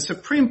issue, the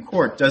Supreme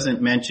Court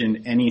doesn't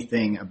mention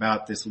anything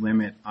about this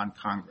limit on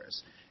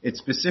Congress. It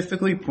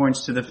specifically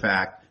points to the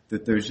fact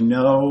that there's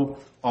no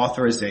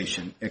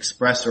authorization,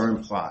 express or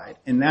implied.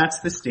 And that's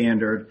the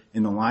standard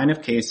in the line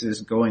of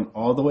cases going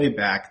all the way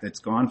back that's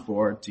gone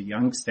forward to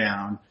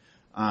Youngstown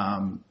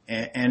and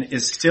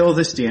is still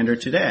the standard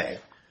today.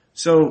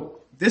 So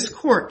this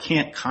court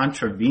can't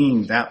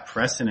contravene that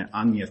precedent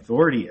on the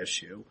authority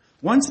issue.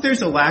 Once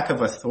there's a lack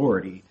of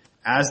authority,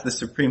 as the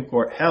Supreme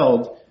Court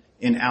held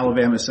in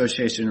Alabama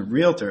Association of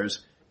Realtors,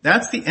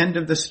 that's the end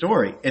of the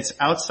story. It's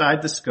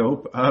outside the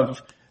scope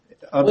of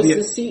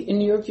in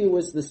your view,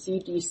 was the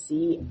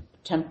CDC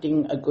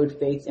attempting a good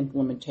faith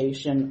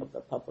implementation of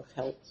the Public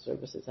Health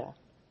Services Act?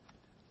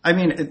 I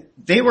mean,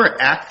 they were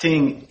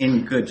acting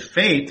in good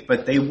faith,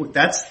 but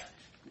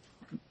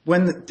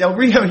when Del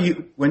Rio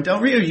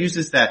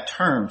uses that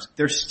term,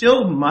 there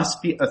still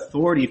must be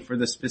authority for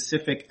the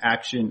specific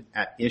action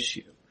at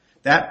issue.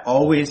 that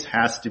always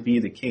has to be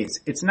the case.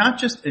 It's not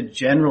just a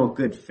general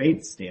good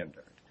faith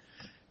standard.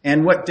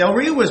 And what Del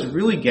Rio was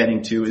really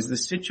getting to is the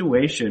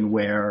situation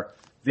where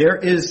there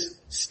is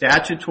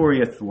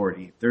statutory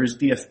authority. There's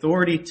the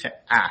authority to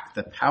act,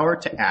 the power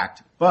to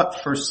act,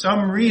 but for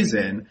some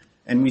reason,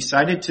 and we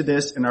cited to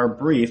this in our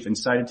brief and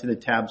cited to the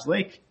Tabbs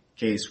Lake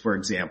case, for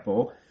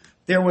example,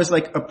 there was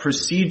like a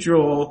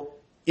procedural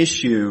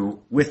issue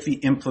with the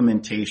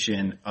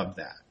implementation of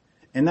that.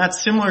 And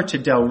that's similar to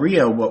Del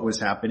Rio, what was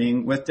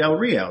happening with Del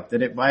Rio,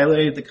 that it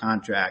violated the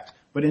contract.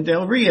 But in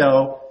Del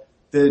Rio,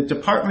 the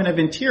Department of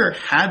Interior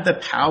had the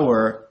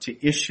power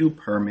to issue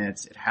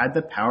permits. It had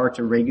the power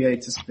to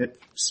regulate the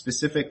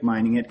specific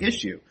mining at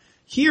issue.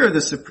 Here,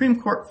 the Supreme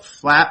Court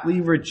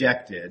flatly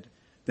rejected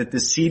that the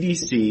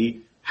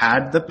CDC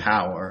had the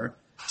power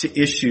to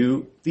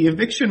issue the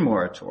eviction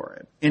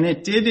moratorium. And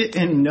it did it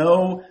in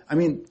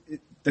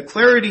the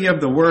clarity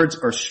of the words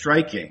are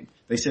striking.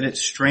 They said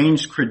it's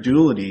strange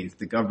credulity,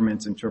 the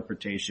government's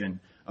interpretation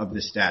of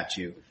the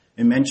statute.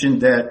 It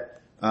mentioned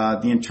that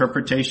the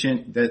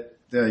interpretation, that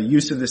the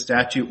use of the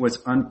statute was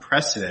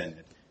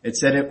unprecedented. It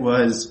said it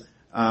was,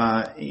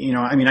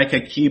 I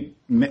could keep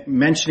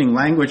mentioning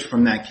language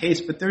from that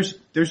case, but there's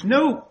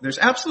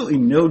absolutely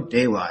no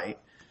daylight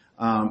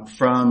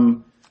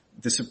from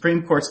the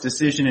Supreme Court's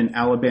decision in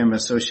Alabama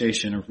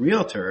Association of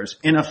Realtors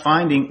in a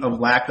finding of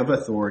lack of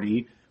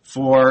authority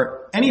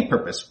for any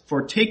purpose,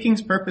 for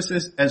takings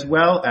purposes as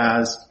well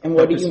as... And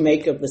what do you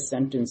make of the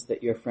sentence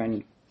that your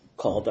friend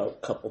called out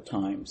a couple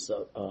times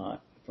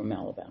from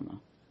Alabama?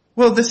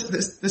 Well, the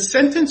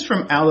sentence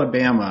from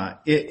Alabama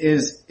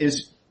is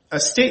a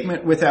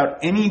statement without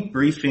any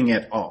briefing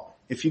at all.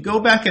 If you go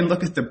back and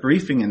look at the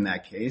briefing in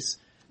that case,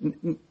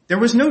 there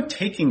was no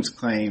takings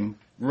claim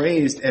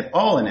raised at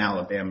all in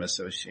Alabama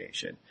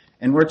Association.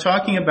 And we're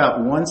talking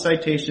about one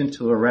citation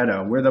to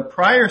Loretto where the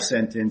prior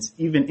sentence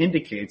even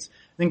indicates,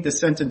 I think the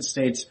sentence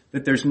states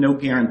that there's no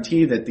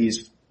guarantee that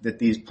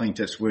these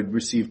plaintiffs would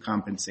receive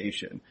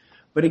compensation.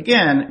 But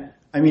again,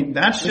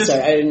 that's just...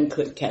 Sorry, I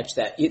didn't catch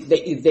that.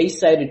 They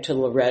cited to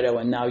Loretto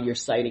and now you're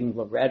citing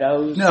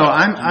Loretto's? No,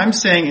 I'm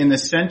saying in the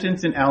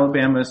sentence in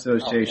Alabama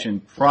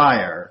Association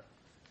prior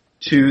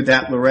to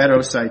that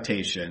Loretto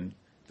citation,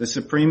 the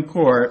Supreme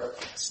Court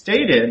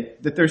stated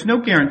that there's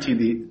no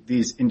guarantee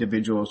these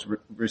individuals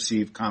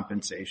receive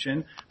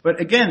compensation.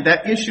 But again,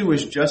 that issue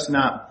was just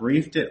not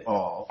briefed at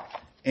all.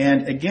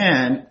 And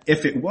again,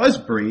 if it was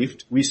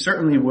briefed, we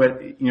certainly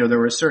would, there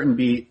would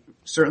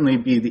certainly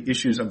be the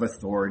issues of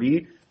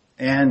authority.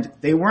 And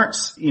they weren't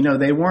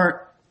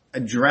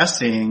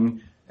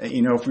addressing,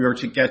 if we were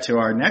to get to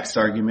our next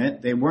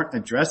argument, they weren't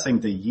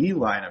addressing the Yee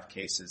line of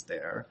cases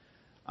there.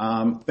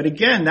 But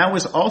again, that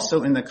was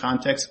also in the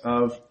context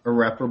of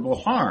irreparable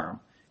harm.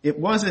 It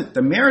wasn't,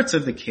 the merits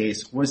of the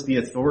case was the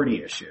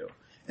authority issue.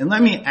 And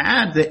let me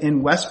add that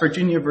in West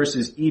Virginia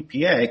versus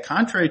EPA,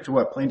 contrary to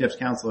what Plaintiffs'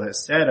 Counsel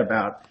has said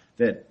about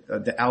that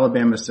the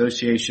Alabama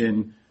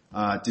Association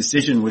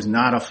decision was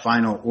not a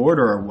final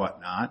order or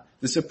whatnot,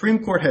 the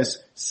Supreme Court has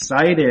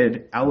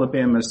cited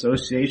Alabama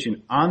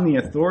Association on the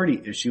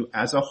authority issue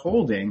as a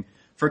holding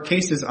for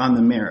cases on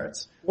the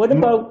merits. What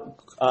about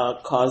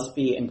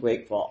Cosby and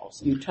Great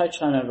Falls? You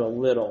touched on it a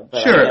little,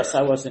 but sure. I guess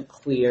I wasn't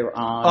clear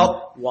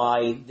on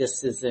why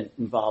this isn't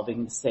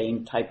involving the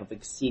same type of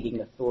exceeding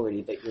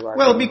authority that you are.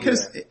 Well,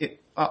 because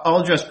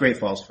I'll address Great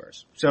Falls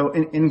first. So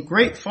in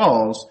Great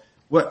Falls,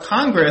 what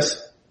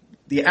Congress,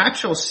 the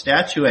actual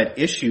statute at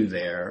issue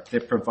there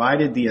that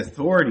provided the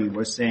authority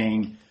was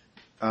saying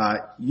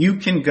you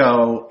can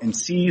go and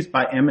seize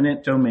by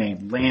eminent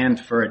domain land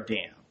for a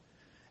dam.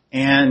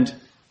 And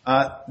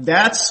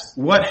that's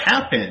what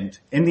happened.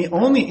 And the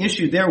only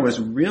issue there was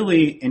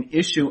really an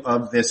issue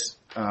of this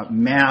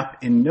map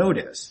and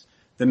notice.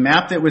 The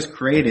map that was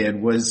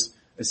created was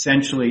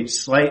essentially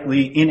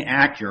slightly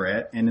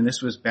inaccurate, and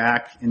this was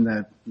back in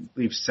the, I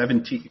believe,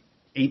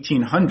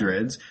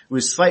 1800s. It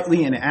was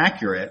slightly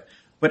inaccurate.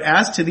 But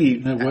as to the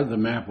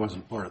map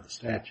wasn't part of the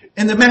statute.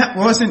 And the map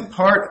wasn't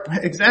part,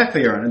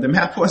 exactly, Your Honor, the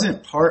map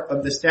wasn't part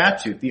of the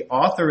statute. The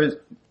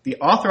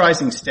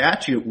authorizing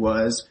statute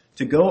was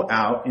to go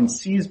out and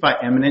seize by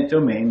eminent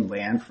domain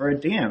land for a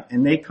dam.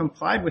 And they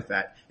complied with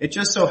that. It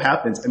just so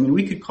happens,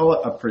 we could call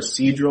it a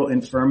procedural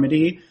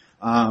infirmity,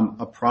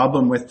 a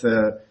problem with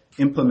the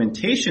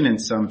implementation in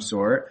some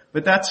sort,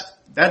 but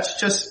that's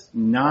just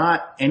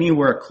not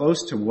anywhere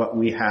close to what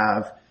we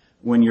have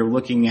when you're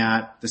looking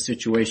at the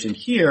situation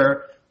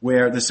here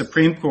where the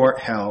Supreme Court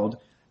held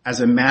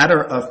as a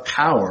matter of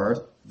power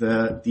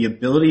the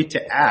ability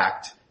to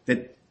act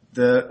that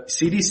the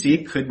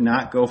CDC could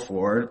not go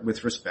forward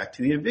with respect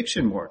to the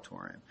eviction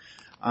moratorium.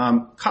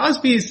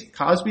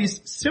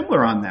 Cosby's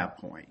similar on that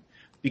point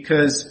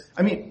because,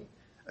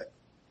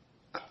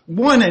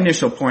 one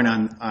initial point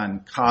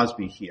on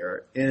Cosby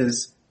here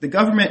is the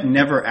government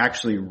never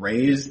actually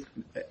raised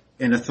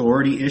an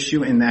authority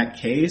issue in that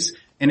case.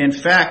 And in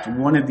fact,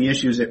 one of the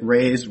issues it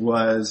raised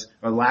was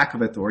a lack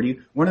of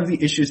authority. One of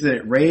the issues that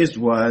it raised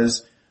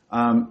was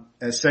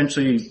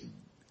essentially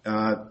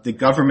the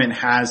government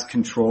has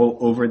control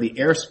over the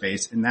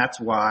airspace, and that's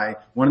why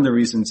one of the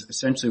reasons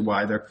essentially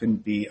why there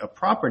couldn't be a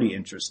property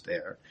interest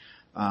there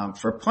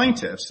for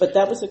plaintiffs. But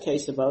that was a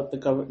case about the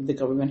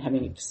government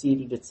having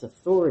exceeded its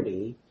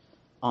authority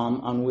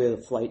on where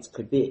the flights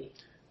could be.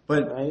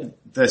 But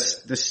right? the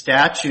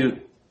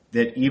statute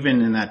that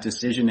even in that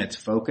decision it's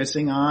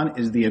focusing on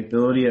is the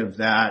ability of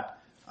that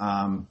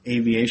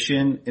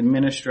aviation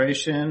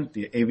administration,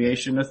 the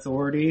aviation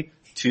authority,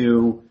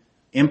 to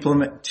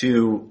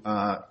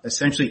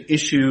essentially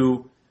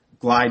issue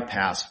glide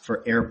paths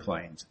for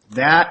airplanes.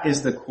 That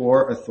is the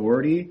core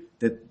authority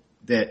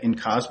that in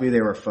Cosby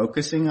they were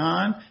focusing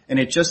on, and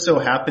it just so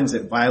happens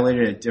it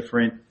violated a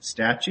different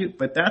statute.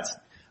 But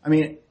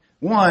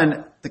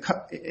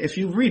if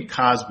you read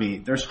Cosby,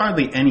 there's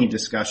hardly any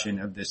discussion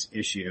of this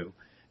issue.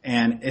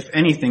 And if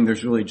anything,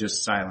 there's really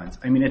just silence.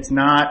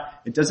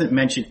 It doesn't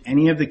mention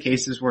any of the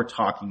cases we're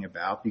talking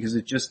about because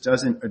it just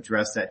doesn't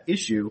address that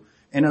issue.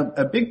 And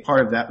a big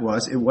part of that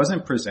was it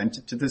wasn't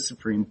presented to the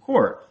Supreme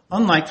Court.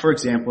 Unlike, for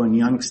example, in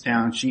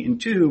Youngstown Sheet and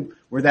Tube,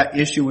 where that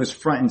issue was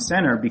front and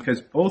center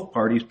because both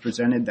parties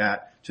presented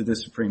that to the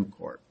Supreme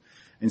Court.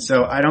 And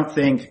so I don't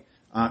think,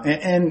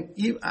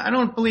 I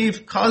don't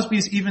believe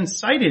Cosby's even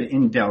cited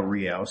in Del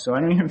Rio. So I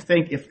don't even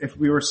think if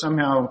we were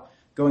somehow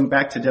going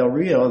back to Del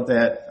Rio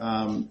that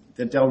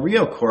the Del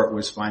Rio court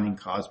was finding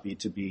Cosby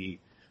to be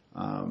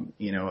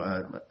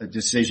a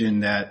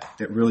decision that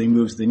really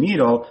moves the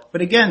needle.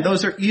 But again,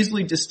 those are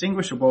easily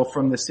distinguishable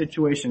from the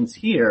situations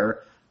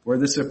here where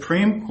the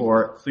Supreme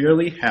Court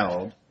clearly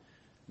held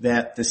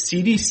that the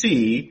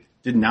CDC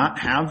did not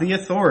have the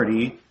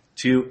authority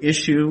to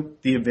issue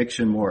the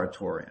eviction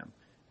moratorium.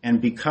 And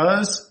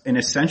because an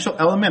essential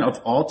element of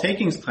all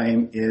takings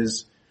claim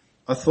is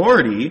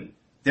authority,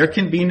 there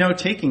can be no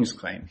takings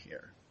claim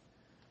here.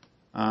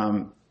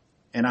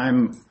 And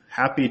I'm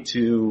happy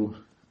to,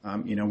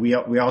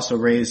 we also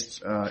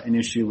raised an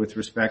issue with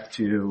respect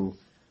to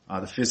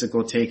the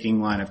physical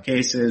taking line of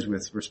cases.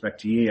 With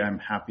respect to Yee, I'm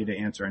happy to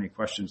answer any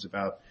questions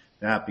about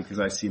that because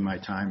I see my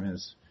time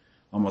is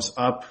almost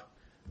up,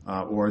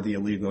 or the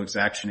illegal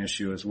exaction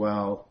issue as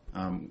well.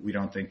 We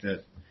don't think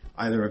that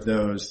either of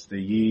those,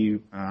 the Yee,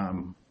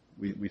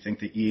 we think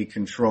that Yee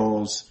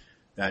controls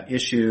that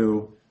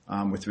issue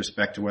with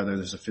respect to whether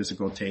there's a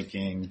physical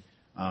taking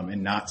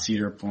and not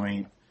Cedar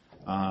Point.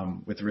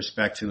 With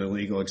respect to the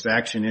legal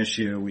exaction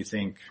issue, we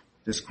think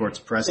this court's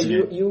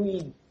precedent. So you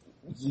need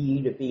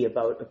Yee to be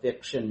about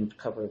eviction, to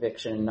cover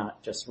eviction, and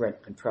not just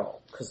rent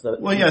control, because the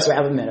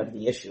gravamen of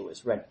the issue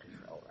is rent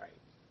control, right?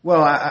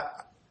 Well,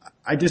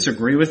 I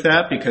disagree with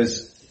that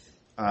because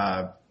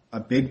a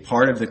big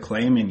part of the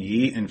claim in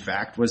Yee, in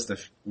fact, was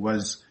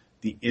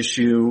the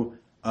issue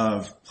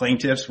of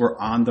plaintiffs were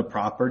on the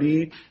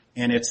property,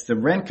 and it's the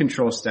rent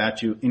control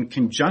statute in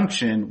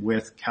conjunction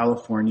with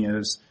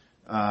California's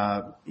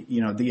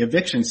the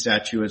eviction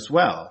statute as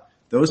well.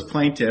 Those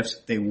plaintiffs,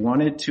 they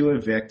wanted to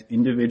evict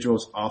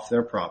individuals off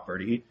their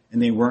property,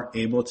 and they weren't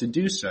able to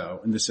do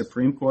so. And the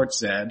Supreme Court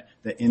said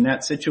that in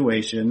that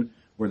situation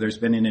where there's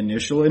been an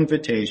initial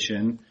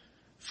invitation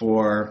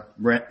for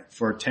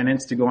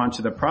tenants to go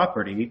onto the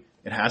property,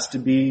 it has to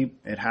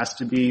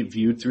be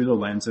viewed through the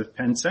lens of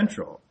Penn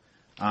Central.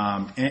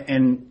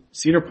 And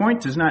Cedar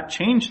Point does not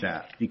change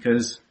that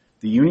because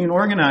the union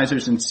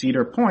organizers in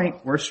Cedar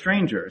Point were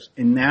strangers,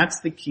 and that's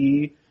the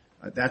key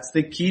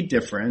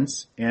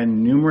difference.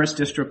 And numerous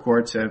district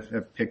courts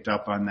have picked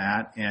up on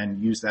that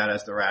and used that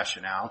as the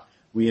rationale.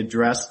 We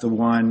addressed the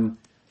one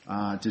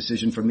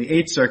decision from the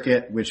Eighth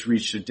Circuit, which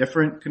reached a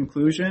different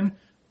conclusion,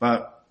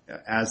 but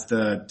as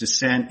the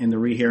dissent in the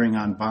rehearing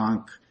en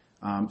banc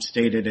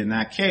stated in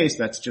that case,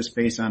 that's just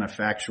based on a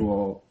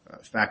factual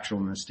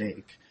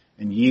mistake.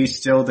 And Yee's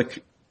still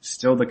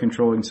the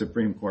controlling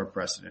Supreme Court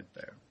precedent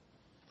there.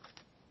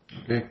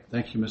 Okay,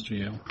 thank you, Mr.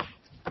 Yale.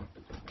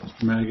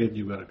 Mr. Manigat,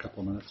 you've got a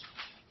couple of minutes.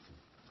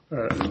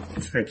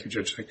 Thank you,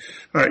 Judge Singh.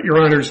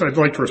 Your Honors, I'd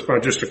like to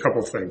respond just a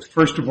couple of things.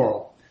 First of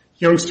all,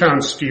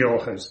 Youngstown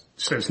Steel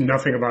says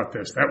nothing about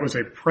this. That was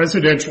a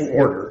presidential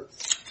order,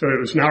 so it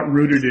was not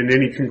rooted in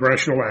any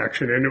congressional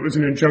action, and it was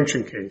an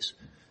injunction case.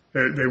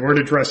 They weren't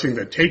addressing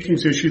the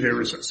takings issue. There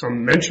was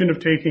some mention of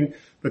taking,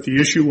 but the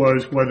issue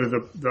was whether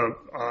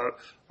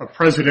a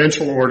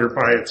presidential order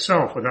by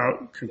itself,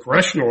 without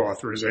congressional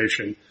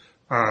authorization,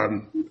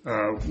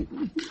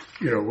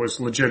 was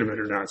legitimate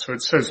or not. So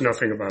it says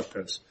nothing about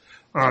this.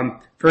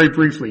 Very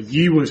briefly,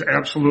 Yee was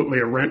absolutely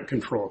a rent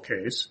control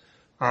case.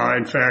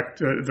 In fact,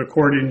 the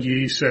court in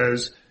Yee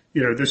says,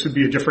 this would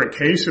be a different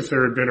case if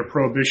there had been a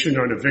prohibition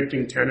on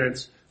evicting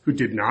tenants who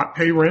did not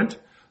pay rent.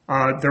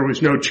 There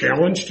was no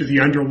challenge to the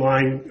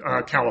underlying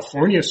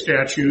California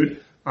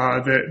statute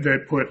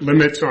that put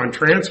limits on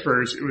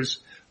transfers. It was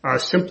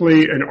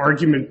simply an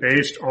argument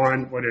based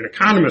on what an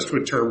economist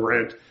would term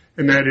rent,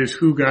 and that is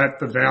who got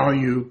the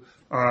value,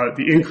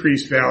 the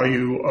increased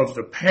value of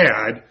the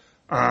pad.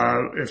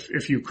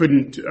 If you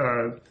couldn't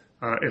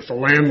if the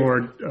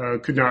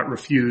landlord could not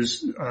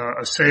refuse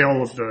a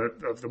sale of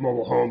the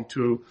mobile home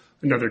to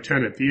another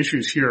tenant. The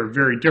issues here are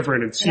very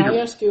different. And Can I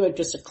ask you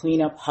just a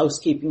cleanup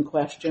housekeeping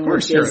question? Of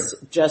course, which is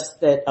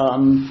just that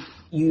I'm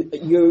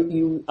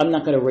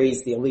not going to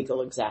raise the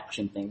illegal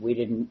exaction thing. We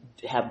didn't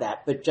have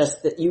that, but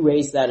just that you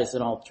raised that as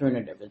an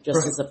alternative, and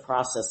just as a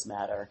process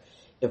matter.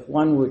 If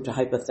one were to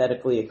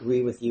hypothetically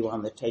agree with you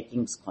on the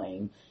takings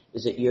claim,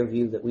 is it your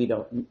view that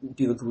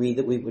do you agree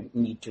that we would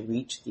need to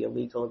reach the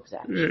illegal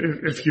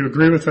exaction? If you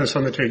agree with us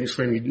on the takings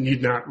claim, you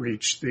need not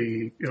reach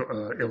the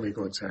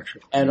illegal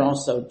exaction. And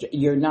also,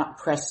 you're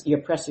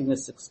pressing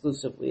this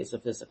exclusively as a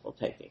physical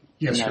taking.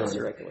 Yes, Your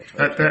Honor.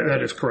 regulatory.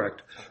 That is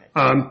correct.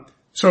 Okay.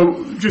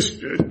 So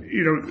just,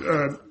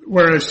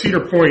 whereas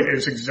Cedar Point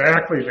is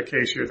exactly the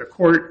case here, the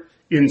court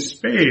in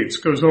spades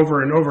goes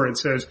over and over and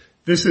says,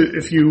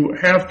 if you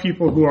have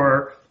people who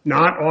are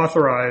not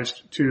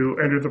authorized to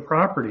enter the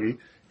property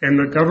and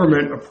the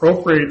government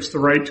appropriates the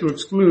right to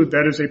exclude,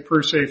 that is a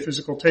per se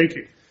physical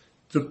taking.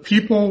 The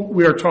people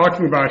we are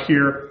talking about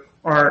here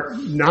are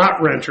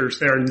not renters.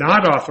 They are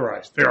not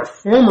authorized. They are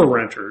former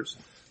renters,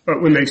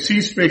 but when they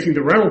ceased making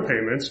the rental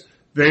payments,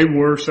 they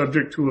were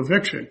subject to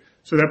eviction.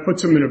 So that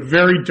puts them in a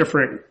very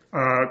different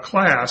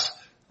class.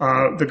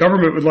 The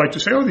government would like to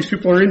say, these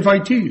people are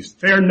invitees.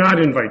 They are not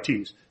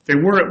invitees. They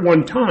were at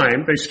one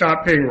time. They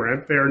stopped paying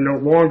rent. They are no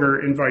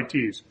longer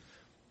invitees.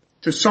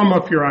 To sum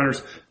up, Your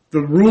Honors,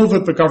 the rule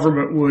that the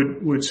government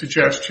would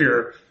suggest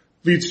here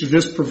leads to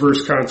this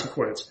perverse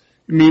consequence.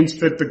 It means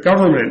that the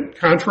government,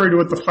 contrary to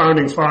what the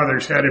founding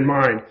fathers had in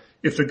mind,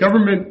 if the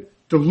government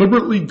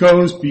deliberately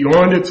goes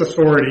beyond its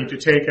authority to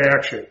take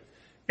action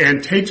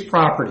and takes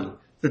property,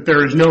 that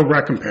there is no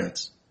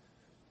recompense.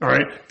 All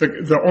right?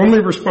 The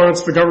only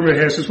response the government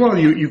has is,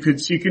 you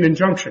could seek an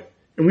injunction.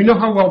 And we know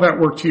how well that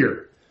worked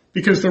here,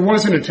 because there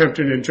was an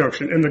attempted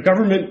injunction. And the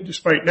government,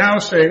 despite now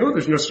saying,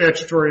 there's no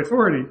statutory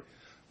authority,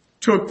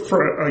 took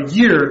for a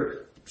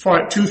year,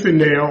 fought tooth and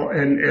nail,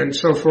 and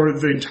so for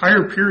the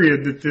entire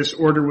period that this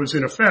order was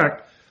in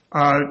effect,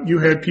 you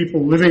had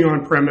people living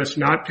on premise,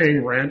 not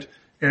paying rent,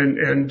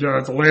 and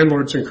the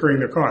landlords incurring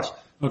the cost.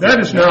 Okay.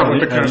 That is not what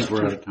the Constitution... I think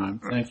we're out of time.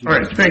 Thank you. All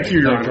right. Thank you,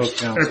 Your Honor.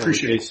 I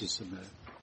appreciate it.